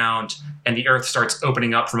from the ground, and the earth starts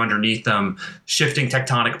opening up from underneath them, shifting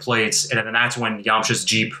tectonic plates, and then that's when Yamcha's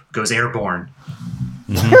Jeep goes airborne.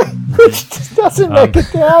 Which just doesn't make a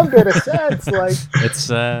damn bit of sense. Like,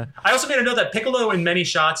 it's. I also made a note that Piccolo in many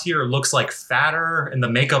shots here looks like fatter, and the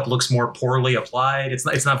makeup looks more poorly applied.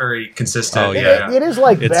 It's not very consistent. Oh yeah, it is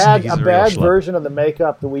like a bad version of the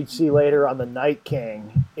makeup that we see later on the Night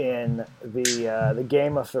King in the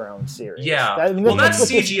Game of Thrones series. Yeah,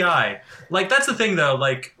 that's CGI. Like that's the thing though.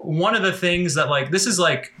 Like one of the things that this is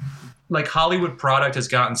like Hollywood product has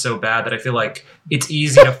gotten so bad that I feel like it's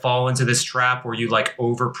easy to fall into this trap where you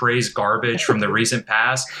overpraise garbage from the recent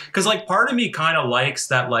past. Because part of me kind of likes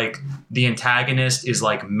that the antagonist is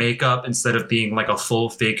makeup instead of being a full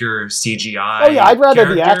figure CGI. Oh yeah, I'd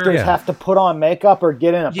rather the actors have to put on makeup or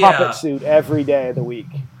get in a puppet suit every day of the week.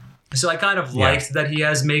 So I kind of liked that he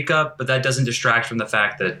has makeup, but that doesn't distract from the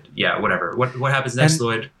fact that whatever. What happens next,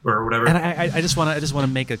 Lloyd, or whatever? And I just want to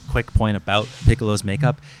make a quick point about Piccolo's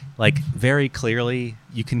makeup. Very clearly,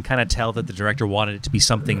 you can kind of tell that the director wanted it to be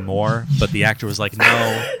something more, but the actor was like,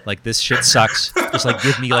 "No, this shit sucks. Just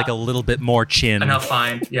give me a little bit more chin." And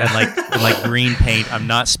fine, yeah. And green paint. I'm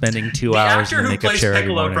not spending 2 hours in the makeup chair. The actor who plays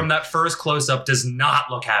Piccolo morning. from that first close up does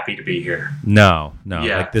not look happy to be here. No.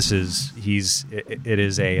 Yeah. It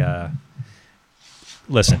is a.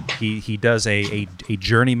 Listen, he does a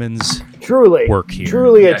journeyman's work here.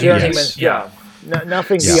 Truly a journeyman's job. No,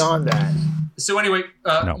 nothing beyond that. So anyway,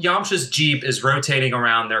 Yamcha's Jeep is rotating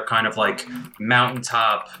around their kind of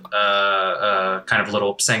mountaintop kind of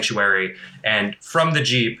little sanctuary. And from the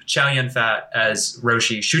Jeep, Chow Yun-fat as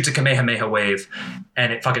Roshi shoots a Kamehameha wave,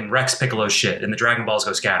 and it fucking wrecks Piccolo's shit, and the Dragon Balls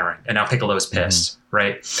go scattering. And now Piccolo's pissed,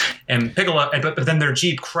 right? And but then their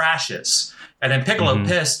Jeep crashes. And then Piccolo,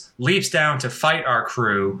 pissed, leaps down to fight our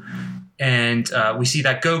crew. And we see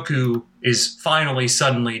that Goku is finally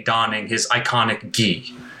suddenly donning his iconic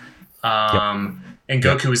gi. And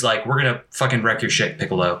Goku is like, we're going to fucking wreck your shit,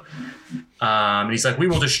 Piccolo. And he's like, we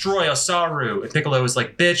will destroy Osaru. And Piccolo is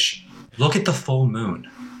like, bitch, look at the full moon.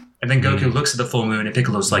 And then Goku looks at the full moon, and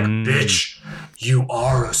Piccolo's like, bitch, you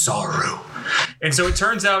are Osaru. And so it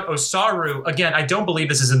turns out Osaru, again, I don't believe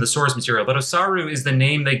this is in the source material, but Osaru is the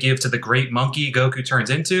name they give to the great monkey Goku turns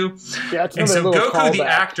into. Yeah, and so Goku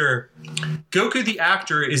the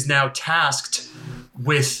actor is now tasked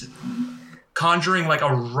with conjuring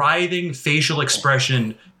a writhing facial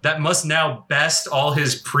expression that must now best all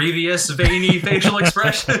his previous veiny facial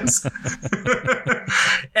expressions.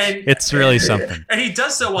 And it's really something. And he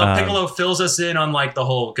does so while Piccolo fills us in on the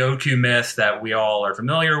whole Goku myth that we all are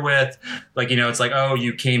familiar with. It's oh,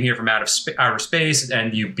 you came here from outer space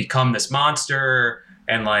and you become this monster.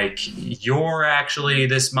 And you're actually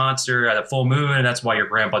this monster at a full moon, and that's why your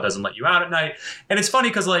grandpa doesn't let you out at night. And it's funny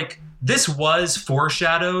because this was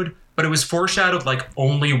foreshadowed, but it was foreshadowed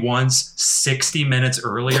only once 60 minutes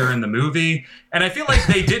earlier in the movie. And I feel like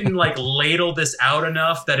they didn't ladle this out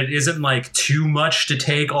enough that it isn't too much to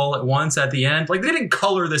take all at once at the end. They didn't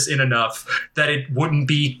color this in enough that it wouldn't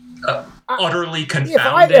be utterly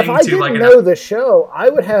confounding. If I didn't know the show, I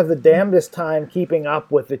would have the damnedest time keeping up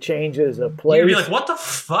with the changes of place. You'd be like, what the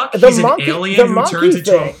fuck? He's an alien who turns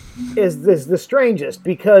into a... is the strangest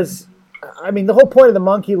because... I mean, the whole point of the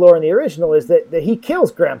monkey lore in the original is that he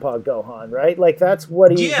kills Grandpa Gohan, right? That's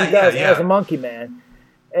what he does as a monkey man.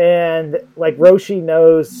 And, Roshi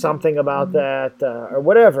knows something about that or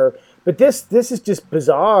whatever. But this is just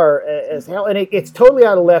bizarre as hell. And it's totally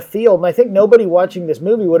out of left field. And I think nobody watching this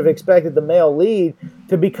movie would have expected the male lead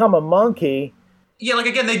to become a monkey. Yeah,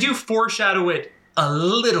 again, they do foreshadow it a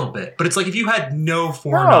little bit, but it's if you had no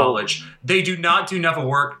foreknowledge, they do not do enough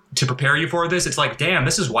work to prepare you for this. It's damn,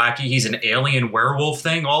 this is wacky. He's an alien werewolf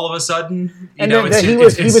thing all of a sudden. He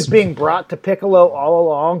was being brought to Piccolo all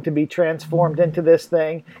along to be transformed into this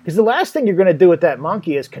thing. Because the last thing you're going to do with that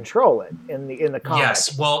monkey is control it in the comics.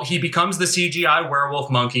 Yes, well, he becomes the CGI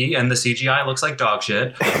werewolf monkey, and the CGI looks like dog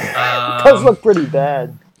shit. It does look pretty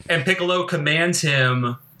bad. And Piccolo commands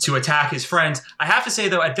him to attack his friends. I have to say,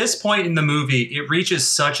 though, at this point in the movie, it reaches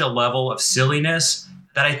such a level of silliness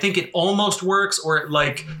that I think it almost works, or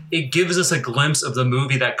it gives us a glimpse of the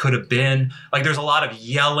movie that could have been. There's a lot of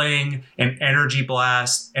yelling and energy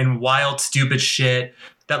blast and wild, stupid shit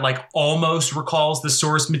that like almost recalls the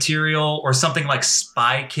source material, or something like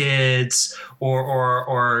Spy Kids,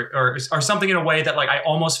 or something in a way that like I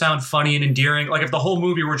almost found funny and endearing. Like if the whole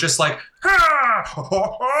movie were just like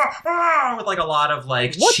with like a lot of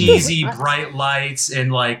like cheesy bright lights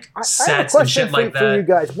and like sets and shit like that. For you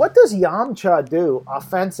guys, what does Yamcha do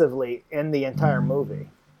offensively in the entire movie?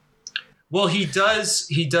 Well, he does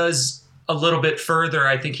a little bit further.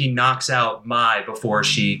 I think he knocks out Mai before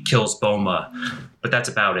she kills Bulma, but that's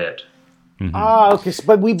about it. Mm-hmm. Okay.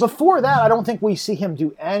 But before that, I don't think we see him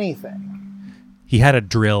do anything. He had a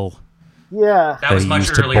drill. Yeah. That was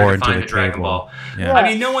much earlier to find the Dragon Ball. Yeah. I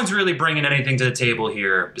mean, no one's really bringing anything to the table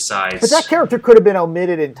here besides... But that character could have been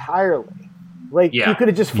omitted entirely. Like, you could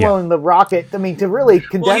have just flown the rocket. I mean, to really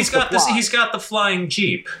condense the plot. He's got the flying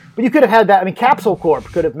Jeep. But you could have had that. I mean, Capsule Corp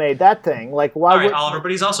could have made that thing. Like, why? All right, Oliver,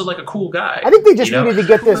 but he's also like a cool guy. I think they just needed to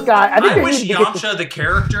get this guy. I wish Yamcha, the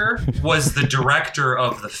character, was the director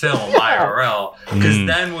of the film IRL, because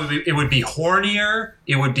then it would be hornier,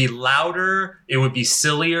 it would be louder, it would be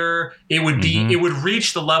sillier, it would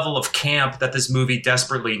reach the level of camp that this movie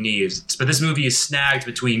desperately needs. But this movie is snagged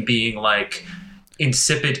between being like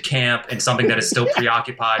insipid camp and something that is still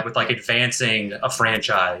preoccupied with like advancing a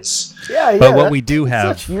franchise. But what we do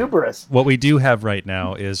have, such hubris. What we do have right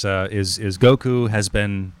now is Goku has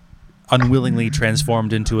been unwillingly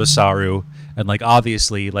transformed into a Saru, and like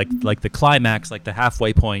obviously like the climax, like the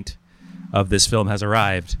halfway point of this film has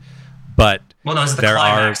arrived. But it's the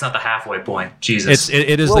climax, not the halfway point. Jesus,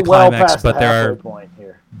 it is the climax, but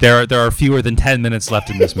there are fewer than 10 minutes left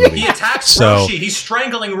in this movie. He attacks Roshi. He's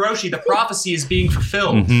strangling Roshi. The prophecy is being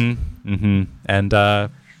fulfilled.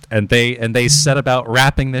 And they set about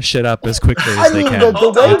wrapping this shit up as quickly as they can.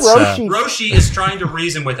 The way Roshi is trying to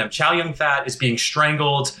reason with him. Chow Yun-Fat is being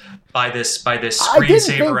strangled by this screensaver. I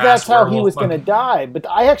didn't think that's how he was going to die, but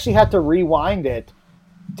I actually had to rewind it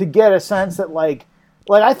to get a sense that like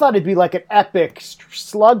I thought it'd be like an epic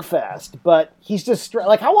slugfest, but he's just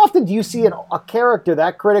like, how often do you see a character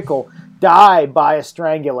that critical die by a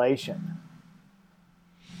strangulation?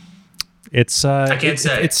 It's I can't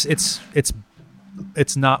say.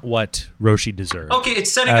 It's not what Roshi deserves. Okay,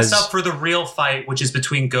 it's setting us up for the real fight, which is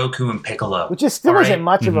between Goku and Piccolo. Which still isn't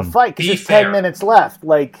much of a fight because there's 10 minutes left.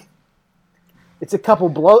 Like, it's a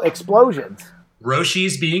couple explosions.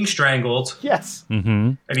 Roshi's being strangled. Yes.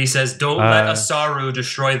 And he says, don't let a Saru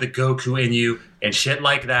destroy the Goku in you, and shit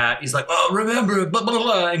like that. He's like, oh, remember, blah, blah,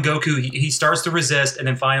 blah. And Goku, he starts to resist, and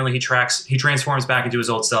then finally he transforms back into his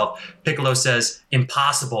old self. Piccolo says,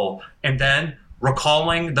 impossible. And then,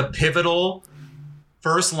 recalling the pivotal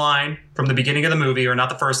first line from the beginning of the movie, or not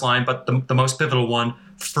the first line, but the most pivotal one,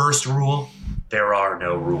 first rule, there are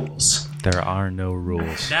no rules. There are no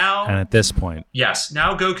rules. Now, and at this point, yes,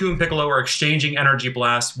 now Goku and Piccolo are exchanging energy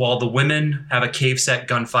blasts while the women have a cave set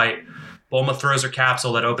gunfight. Bulma throws her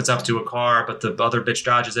capsule that opens up to a car, but the other bitch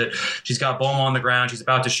dodges it. She's got Bulma on the ground. She's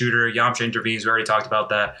about to shoot her. Yamcha intervenes. We already talked about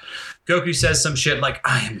that. Goku says some shit like,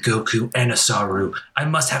 I am Goku and a Saru. I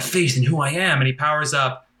must have faith in who I am. And he powers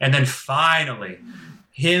up. And then finally,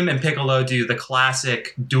 him and Piccolo do the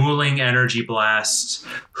classic dueling energy blast.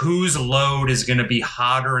 Whose load is going to be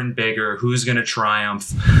hotter and bigger? Who's going to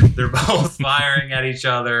triumph? They're both firing at each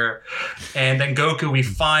other. And then Goku, we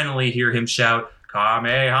finally hear him shout,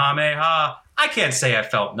 Kamehameha. I can't say I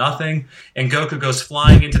felt nothing. And Goku goes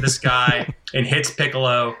flying into the sky and hits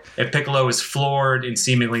Piccolo. And Piccolo is floored and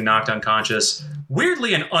seemingly knocked unconscious.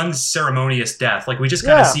 Weirdly, an unceremonious death. Like, we just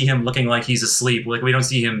kind of see him looking like he's asleep. Like, we don't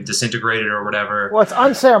see him disintegrated or whatever. Well, it's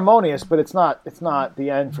unceremonious, but it's not the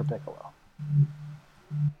end for Piccolo.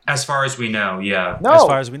 As far as we know, yeah. No, as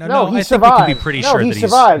far as we know, no, I think we can be pretty sure that he's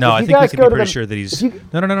survived. No, I think we can be pretty sure that he's.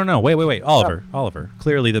 No. Wait, Oliver.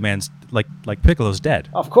 Clearly, the man's like Piccolo's dead.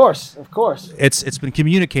 Of course. It's been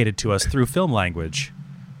communicated to us through film language.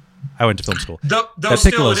 I went to film school. Though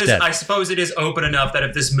still, it is. Dead. I suppose it is open enough that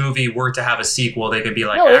if this movie were to have a sequel, they could be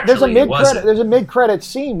like, there's a mid-credit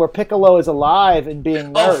scene where Piccolo is alive and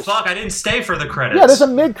being nursed. Oh fuck! I didn't stay for the credits. Yeah, there's a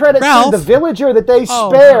mid-credit scene. The villager that they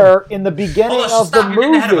spare in the beginning of the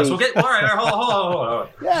movie. All right, hold on.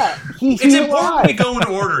 Yeah, it's important we go in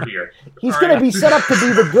order here. He's going to be set up to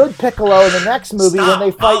be the good Piccolo in the next movie when they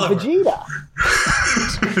fight Vegeta.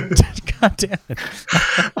 God damn it.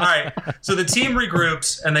 All right, so the team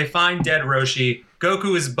regroups and they find dead Roshi.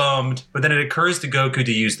 Goku is bummed, but then it occurs to Goku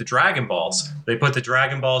to use the Dragon Balls. They put the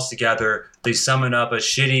Dragon Balls together. They summon up a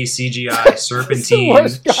shitty CGI Serpentine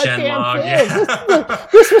Shenlong. Yeah.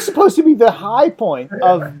 This was supposed to be the high point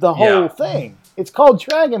of the whole thing. It's called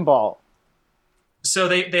Dragon Ball. So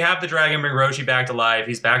they have the dragon bring Roshi back to life.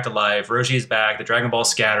 He's back to life. Roshi is back. The Dragon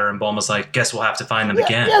Balls scatter, and Bulma's like, guess we'll have to find them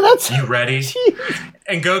again. Yeah, you ready?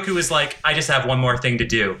 And Goku is like, I just have one more thing to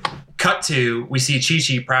do. Cut to, we see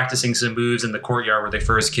Chi-Chi practicing some moves in the courtyard where they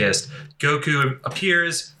first kissed. Goku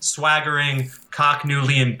appears, swaggering, cock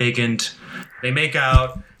newly embiggened. They make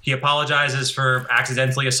out. He apologizes for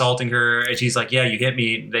accidentally assaulting her. And she's like, yeah, you hit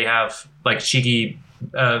me. They have like cheeky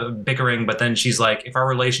bickering. But then she's like, if our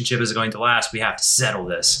relationship is going to last, we have to settle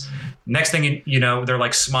this. Next thing you know, they're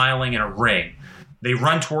like smiling in a ring. They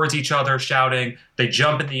run towards each other, shouting. They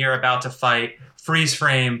jump in the air about to fight. Freeze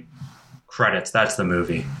frame. Credits. That's the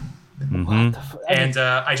movie. Mm-hmm. And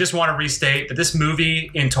I just want to restate that this movie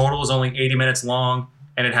in total is only 80 minutes long,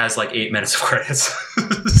 and it has like 8 minutes of credits.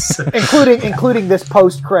 including this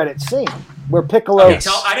post-credit scene where Piccolo... Okay,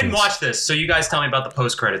 I didn't watch this, so you guys tell me about the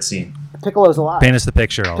post-credit scene. Piccolo's alive. Paint us the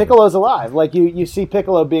picture. Piccolo's alive. Like, you see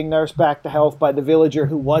Piccolo being nursed back to health by the villager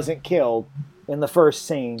who wasn't killed in the first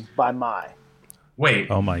scene by Mai.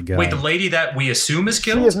 Wait. Oh my God. Wait, the lady that we assume is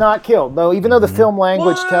killed? She is not killed, though, even though the film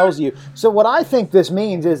language tells you. So what I think this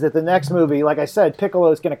means is that the next movie, like I said,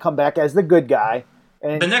 Piccolo is going to come back as the good guy.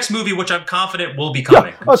 And the next movie, which I'm confident will be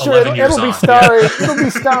coming. Yeah. Oh, sure. It'll be starring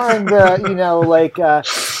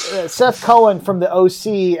Seth Cohen from the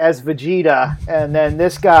OC as Vegeta, and then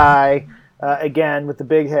this guy again with the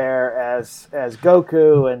big hair as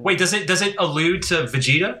Goku. And wait, does it allude to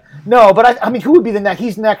Vegeta? No, but I mean, who would be the next?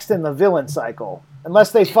 He's next in the villain cycle.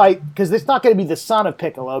 Unless they fight, because it's not going to be the son of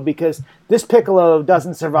Piccolo, because this Piccolo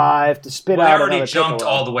doesn't survive to spit out another Piccolo. They already jumped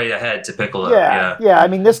all the way ahead to Piccolo. Yeah. I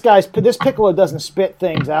mean, this Piccolo doesn't spit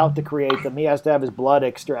things out to create them. He has to have his blood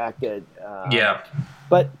extracted.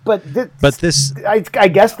 But this, I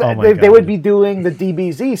guess they would be doing the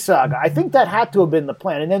DBZ saga. I think that had to have been the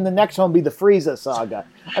plan, and then the next one would be the Frieza saga.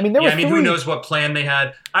 I mean, who knows what plan they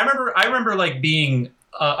had? I remember like being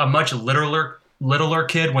a much littler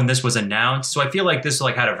kid when this was announced, so I feel like this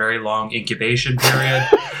like had a very long incubation period.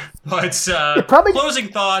 But closing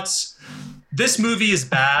thoughts: this movie is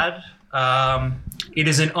bad. It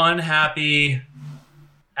is an unhappy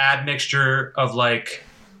admixture of like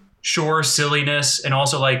silliness and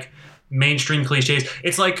also like mainstream cliches.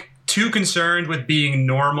 It's like too concerned with being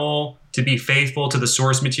normal to be faithful to the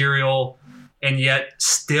source material, and yet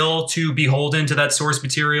still too beholden to that source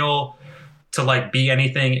material to like be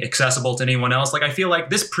anything accessible to anyone else. Like I feel like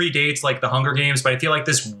this predates like the Hunger Games, but I feel like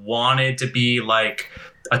this wanted to be like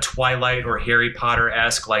a Twilight or Harry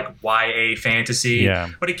Potter-esque like YA fantasy. Yeah.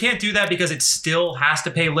 Mm. But it can't do that because it still has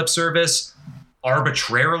to pay lip service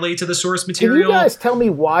arbitrarily to the source material. Can you guys tell me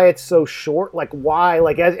why it's so short? Like why?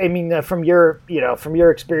 Like from your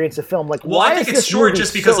experience of film, like why? I think it's short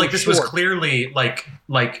just because like this was clearly like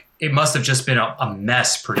it must have just been a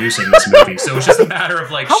mess producing this movie. So it's just a matter of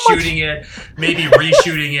like shooting it, maybe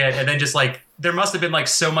reshooting it, and then just like there must have been like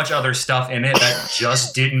so much other stuff in it that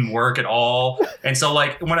just didn't work at all. And so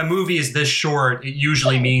like when a movie is this short, it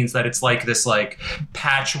usually means that it's like this like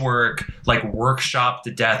patchwork, like workshop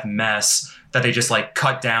to death mess that they just like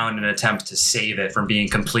cut down in an attempt to save it from being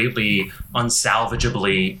completely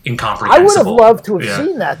unsalvageably incomprehensible. I would have loved to have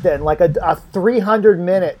seen that then, like a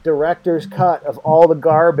 300-minute director's cut of all the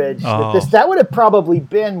garbage. That would have probably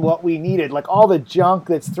been what we needed, like all the junk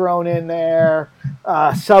that's thrown in there,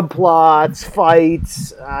 subplots,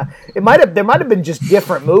 fights. There might have been just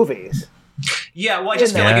different movies. Yeah, well, I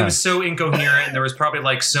just feel like it was so incoherent, and there was probably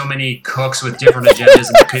like so many cooks with different agendas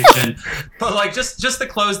in the kitchen. But like, just to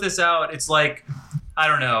close this out, it's like, I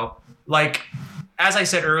don't know. Like, as I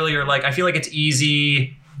said earlier, like I feel like it's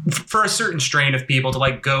easy for a certain strain of people to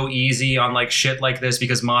like go easy on like shit like this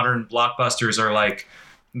because modern blockbusters are like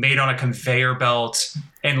made on a conveyor belt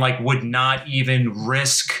and like would not even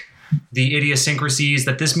risk the idiosyncrasies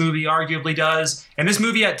that this movie arguably does. And this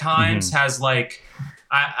movie at times has like,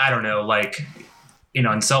 I don't know, like, you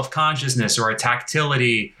know, self-consciousness or a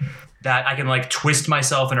tactility that I can like twist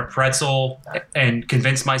myself in a pretzel and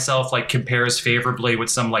convince myself like compares favorably with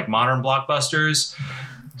some like modern blockbusters.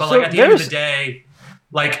 But like at the end of the day,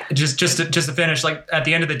 like just to finish, like at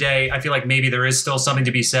the end of the day, I feel like maybe there is still something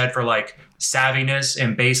to be said for like savviness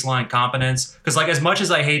and baseline competence. Because like as much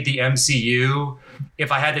as I hate the MCU,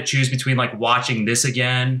 if I had to choose between like watching this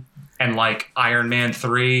again and like Iron Man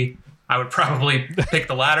 3, I would probably pick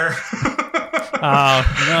the latter. Oh,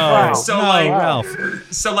 no. So, no, like, Ralph.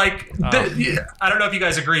 So, like, I don't know if you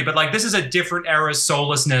guys agree, but, like, this is a different era's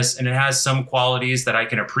soullessness, and it has some qualities that I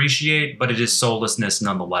can appreciate, but it is soullessness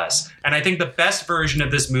nonetheless. And I think the best version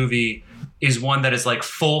of this movie is one that is like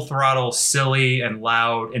full throttle silly and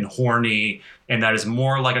loud and horny, and that is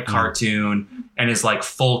more like a cartoon and is like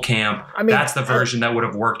full camp. I mean, that's the version that would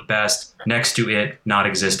have worked best next to it not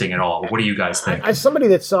existing at all. What do you guys think? As somebody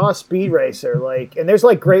that saw Speed Racer, like, and there's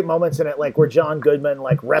like great moments in it, like where John Goodman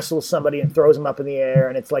like wrestles somebody and throws him up in the air,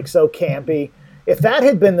 and it's like so campy. If that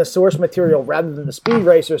had been the source material rather than the Speed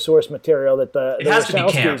Racer source material that the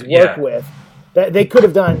Wachowskis worked with, that they could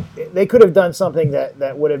have done something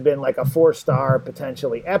that would have been like a 4-star,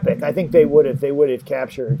 potentially epic. I think they would have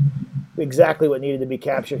captured exactly what needed to be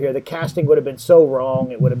captured here. The casting would have been so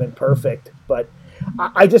wrong; it would have been perfect. But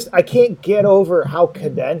I can't get over how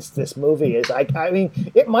condensed this movie is. I mean,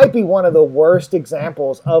 it might be one of the worst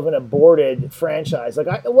examples of an aborted franchise.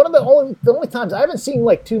 Like one of the only times I haven't seen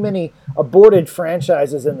like too many aborted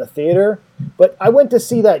franchises in the theater. But I went to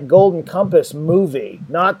see that Golden Compass movie,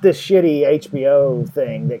 not this shitty HBO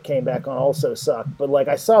thing that came back on also sucked. But like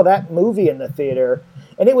I saw that movie in the theater,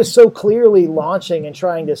 and it was so clearly launching and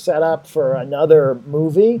trying to set up for another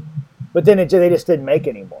movie. But then they just didn't make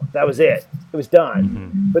anymore. That was it. It was done.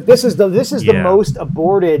 Mm-hmm. But this is the most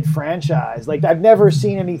aborted franchise. Like I've never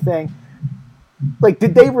seen anything. Like,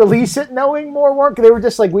 did they release it knowing more work? They were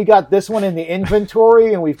just like, we got this one in the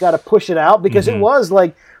inventory and we've got to push it out because it was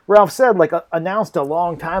like Ralph said, like announced a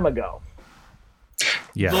long time ago.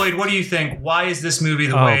 Yeah. Lloyd, what do you think? Why is this movie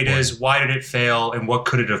the way it is? Why did it fail? And what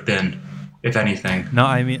could it have been, if anything? No,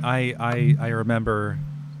 I mean, I remember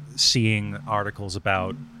seeing articles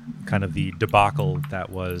about kind of the debacle that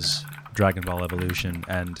was Dragon Ball Evolution,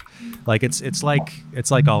 and like it's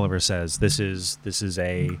like Oliver says, this is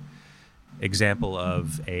a example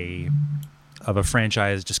of a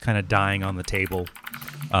franchise just kind of dying on the table,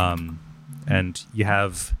 and you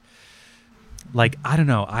have like I don't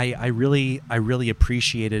know, I really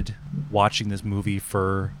appreciated watching this movie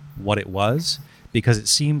for what it was, because it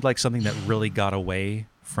seemed like something that really got away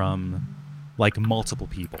from like multiple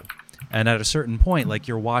people. And at a certain point, like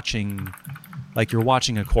you're watching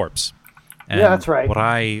a corpse. And yeah, that's right. What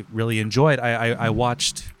I really enjoyed, I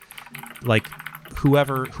watched like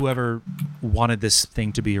whoever wanted this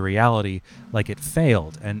thing to be a reality, like it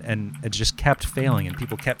failed, and it just kept failing, and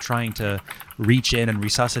people kept trying to reach in and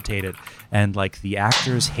resuscitate it, and like the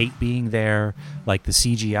actors hate being there, like the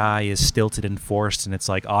CGI is stilted and forced, and it's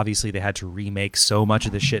like obviously they had to remake so much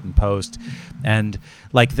of the shit in post, and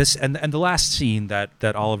like this and the last scene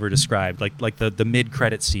that Oliver described, like the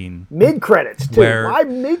mid-credit scene. Mid-credits too. Why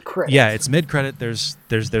mid-credits? Yeah, it's mid-credit. There's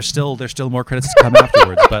still more credits to come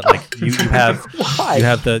afterwards, but like you have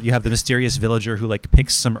the mysterious villager who like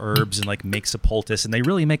picks some herbs and like makes a poultice, and they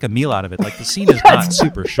really make a meal out of it. Like the scene is not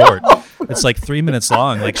super short. It's like 3 minutes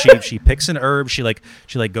long. Like she picks an herb, she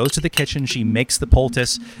goes to the kitchen, she makes the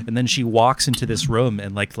poultice, and then she walks into this room,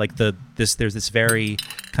 and there's this very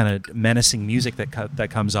kind of menacing music that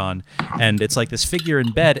comes on, and it's like this figure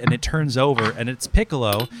in bed, and it turns over, and it's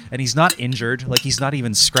Piccolo, and he's not injured, like he's not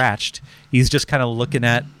even scratched. He's just kind of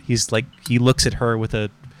he looks at her with a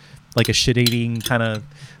shit-eating kind of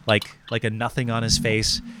like a nothing on his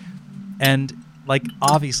face, and like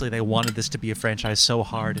obviously they wanted this to be a franchise so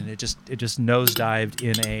hard, and it just nosedived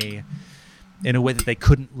in a way that they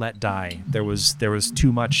couldn't let die. There was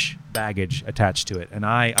too much baggage attached to it, and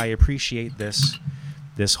I appreciate this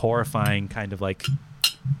horrifying kind of like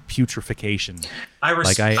putrefaction. I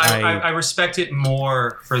respect it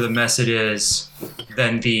more for the mess it is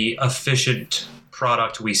than the efficient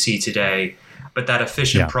product we see today. But that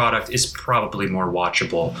efficient product is probably more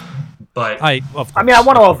watchable. But I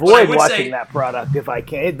want to avoid watching that product if I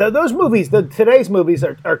can. Those movies, today's movies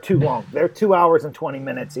are too long. They're 2 hours and 20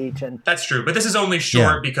 minutes each, and that's true. But this is only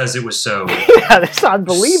short because it was so it's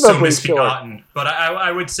unbelievably so misbegotten. Short. But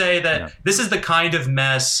I would say that this is the kind of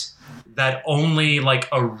mess that only like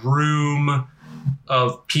a room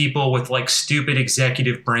of people with like stupid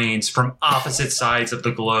executive brains from opposite sides of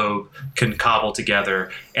the globe can cobble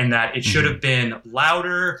together, and that it should have been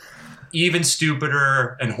louder, even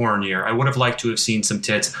stupider, and hornier. I would have liked to have seen some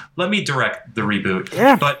tits. Let me direct the reboot.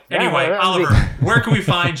 Yeah. But anyway, Oliver, where can we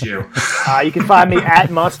find you? You can find me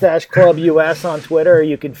at Mustache Club US on Twitter.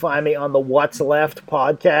 You can find me on the What's Left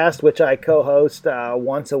podcast, which I co-host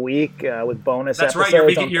once a week with bonus episodes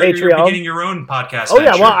on Patreon. You're beginning your own podcast. Oh,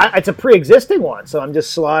 yeah. Well, it's a pre-existing one, so I'm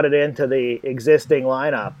just slotted into the existing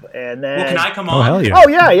lineup. And then, can I come on? Oh, hell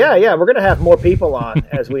yeah. Oh, yeah. We're going to have more people on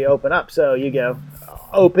as we open up, so you go.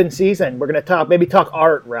 Open season. We're going to maybe talk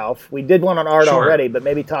art, Ralph. We did one on art already, but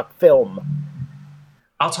maybe talk film.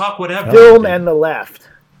 I'll talk whatever. Film and the left.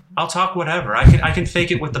 I'll talk whatever. I can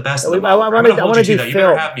fake it with the best of them. I'm going to hold you to that. You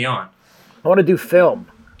better have me on. I want to do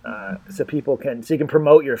film. so people can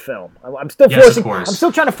promote your film. I'm still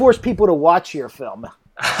trying to force people to watch your film.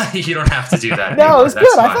 You don't have to do that. No, it was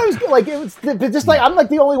good. I thought it was good. Like, it was just like, I'm like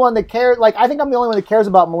the only one that cares. Like, I think I'm the only one that cares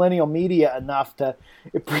about millennial media enough to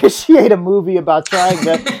appreciate a movie about trying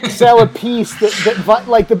to sell a piece that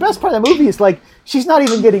like, the best part of the movie is like, she's not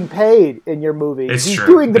even getting paid in your movie. She's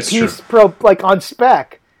doing the piece like on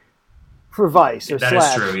spec for Vice or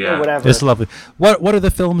Slash or whatever. It's lovely. What are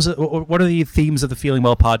the films? What are the themes of the Feeling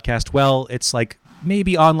Well podcast? Well, it's like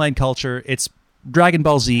maybe online culture. It's Dragon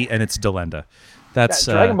Ball Z and it's Delenda. That's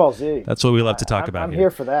Dragon Ball Z. That's what we love to talk about. I'm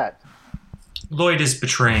here for that. Lloyd is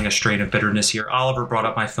betraying a strain of bitterness here. Oliver brought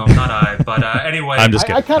up my film, not I. But anyway, I'm just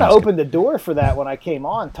kidding. I kind of opened the door for that when I came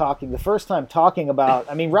on the first time talking about.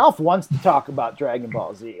 I mean, Ralph wants to talk about Dragon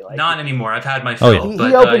Ball Z. Like, not anymore. I've had my fill.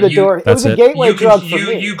 He opened the door. It was a gateway drug for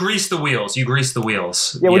me. You greased the wheels.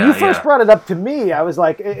 Yeah, when you first brought it up to me, I was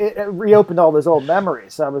like, it reopened all those old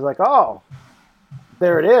memories. So I was like, oh,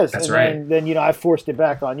 there it is. That's right. And then I forced it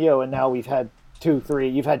back on you, and now we've had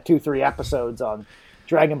 2-3 episodes on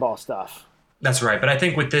Dragon Ball stuff. That's right, but I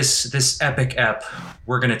think with this epic ep,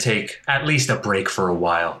 we're going to take at least a break for a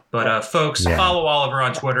while. But folks, follow Oliver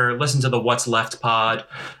on Twitter, listen to the What's Left pod,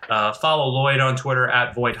 follow Lloyd on Twitter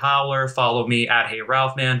at Void Howler, follow me at Hey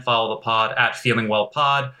Ralph Man, follow the pod at Feeling Well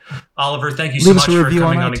Pod. Oliver, thank you so much for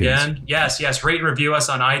coming on again. Yes, rate and review us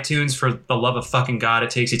on iTunes. For the love of fucking God,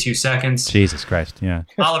 it takes you 2 seconds. Jesus Christ, yeah.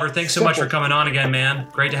 Oliver, thanks so much for coming on again, man.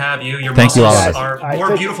 Great to have you. Your muscles are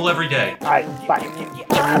more beautiful every day. All right, bye.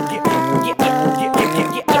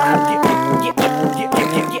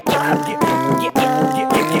 Yeah.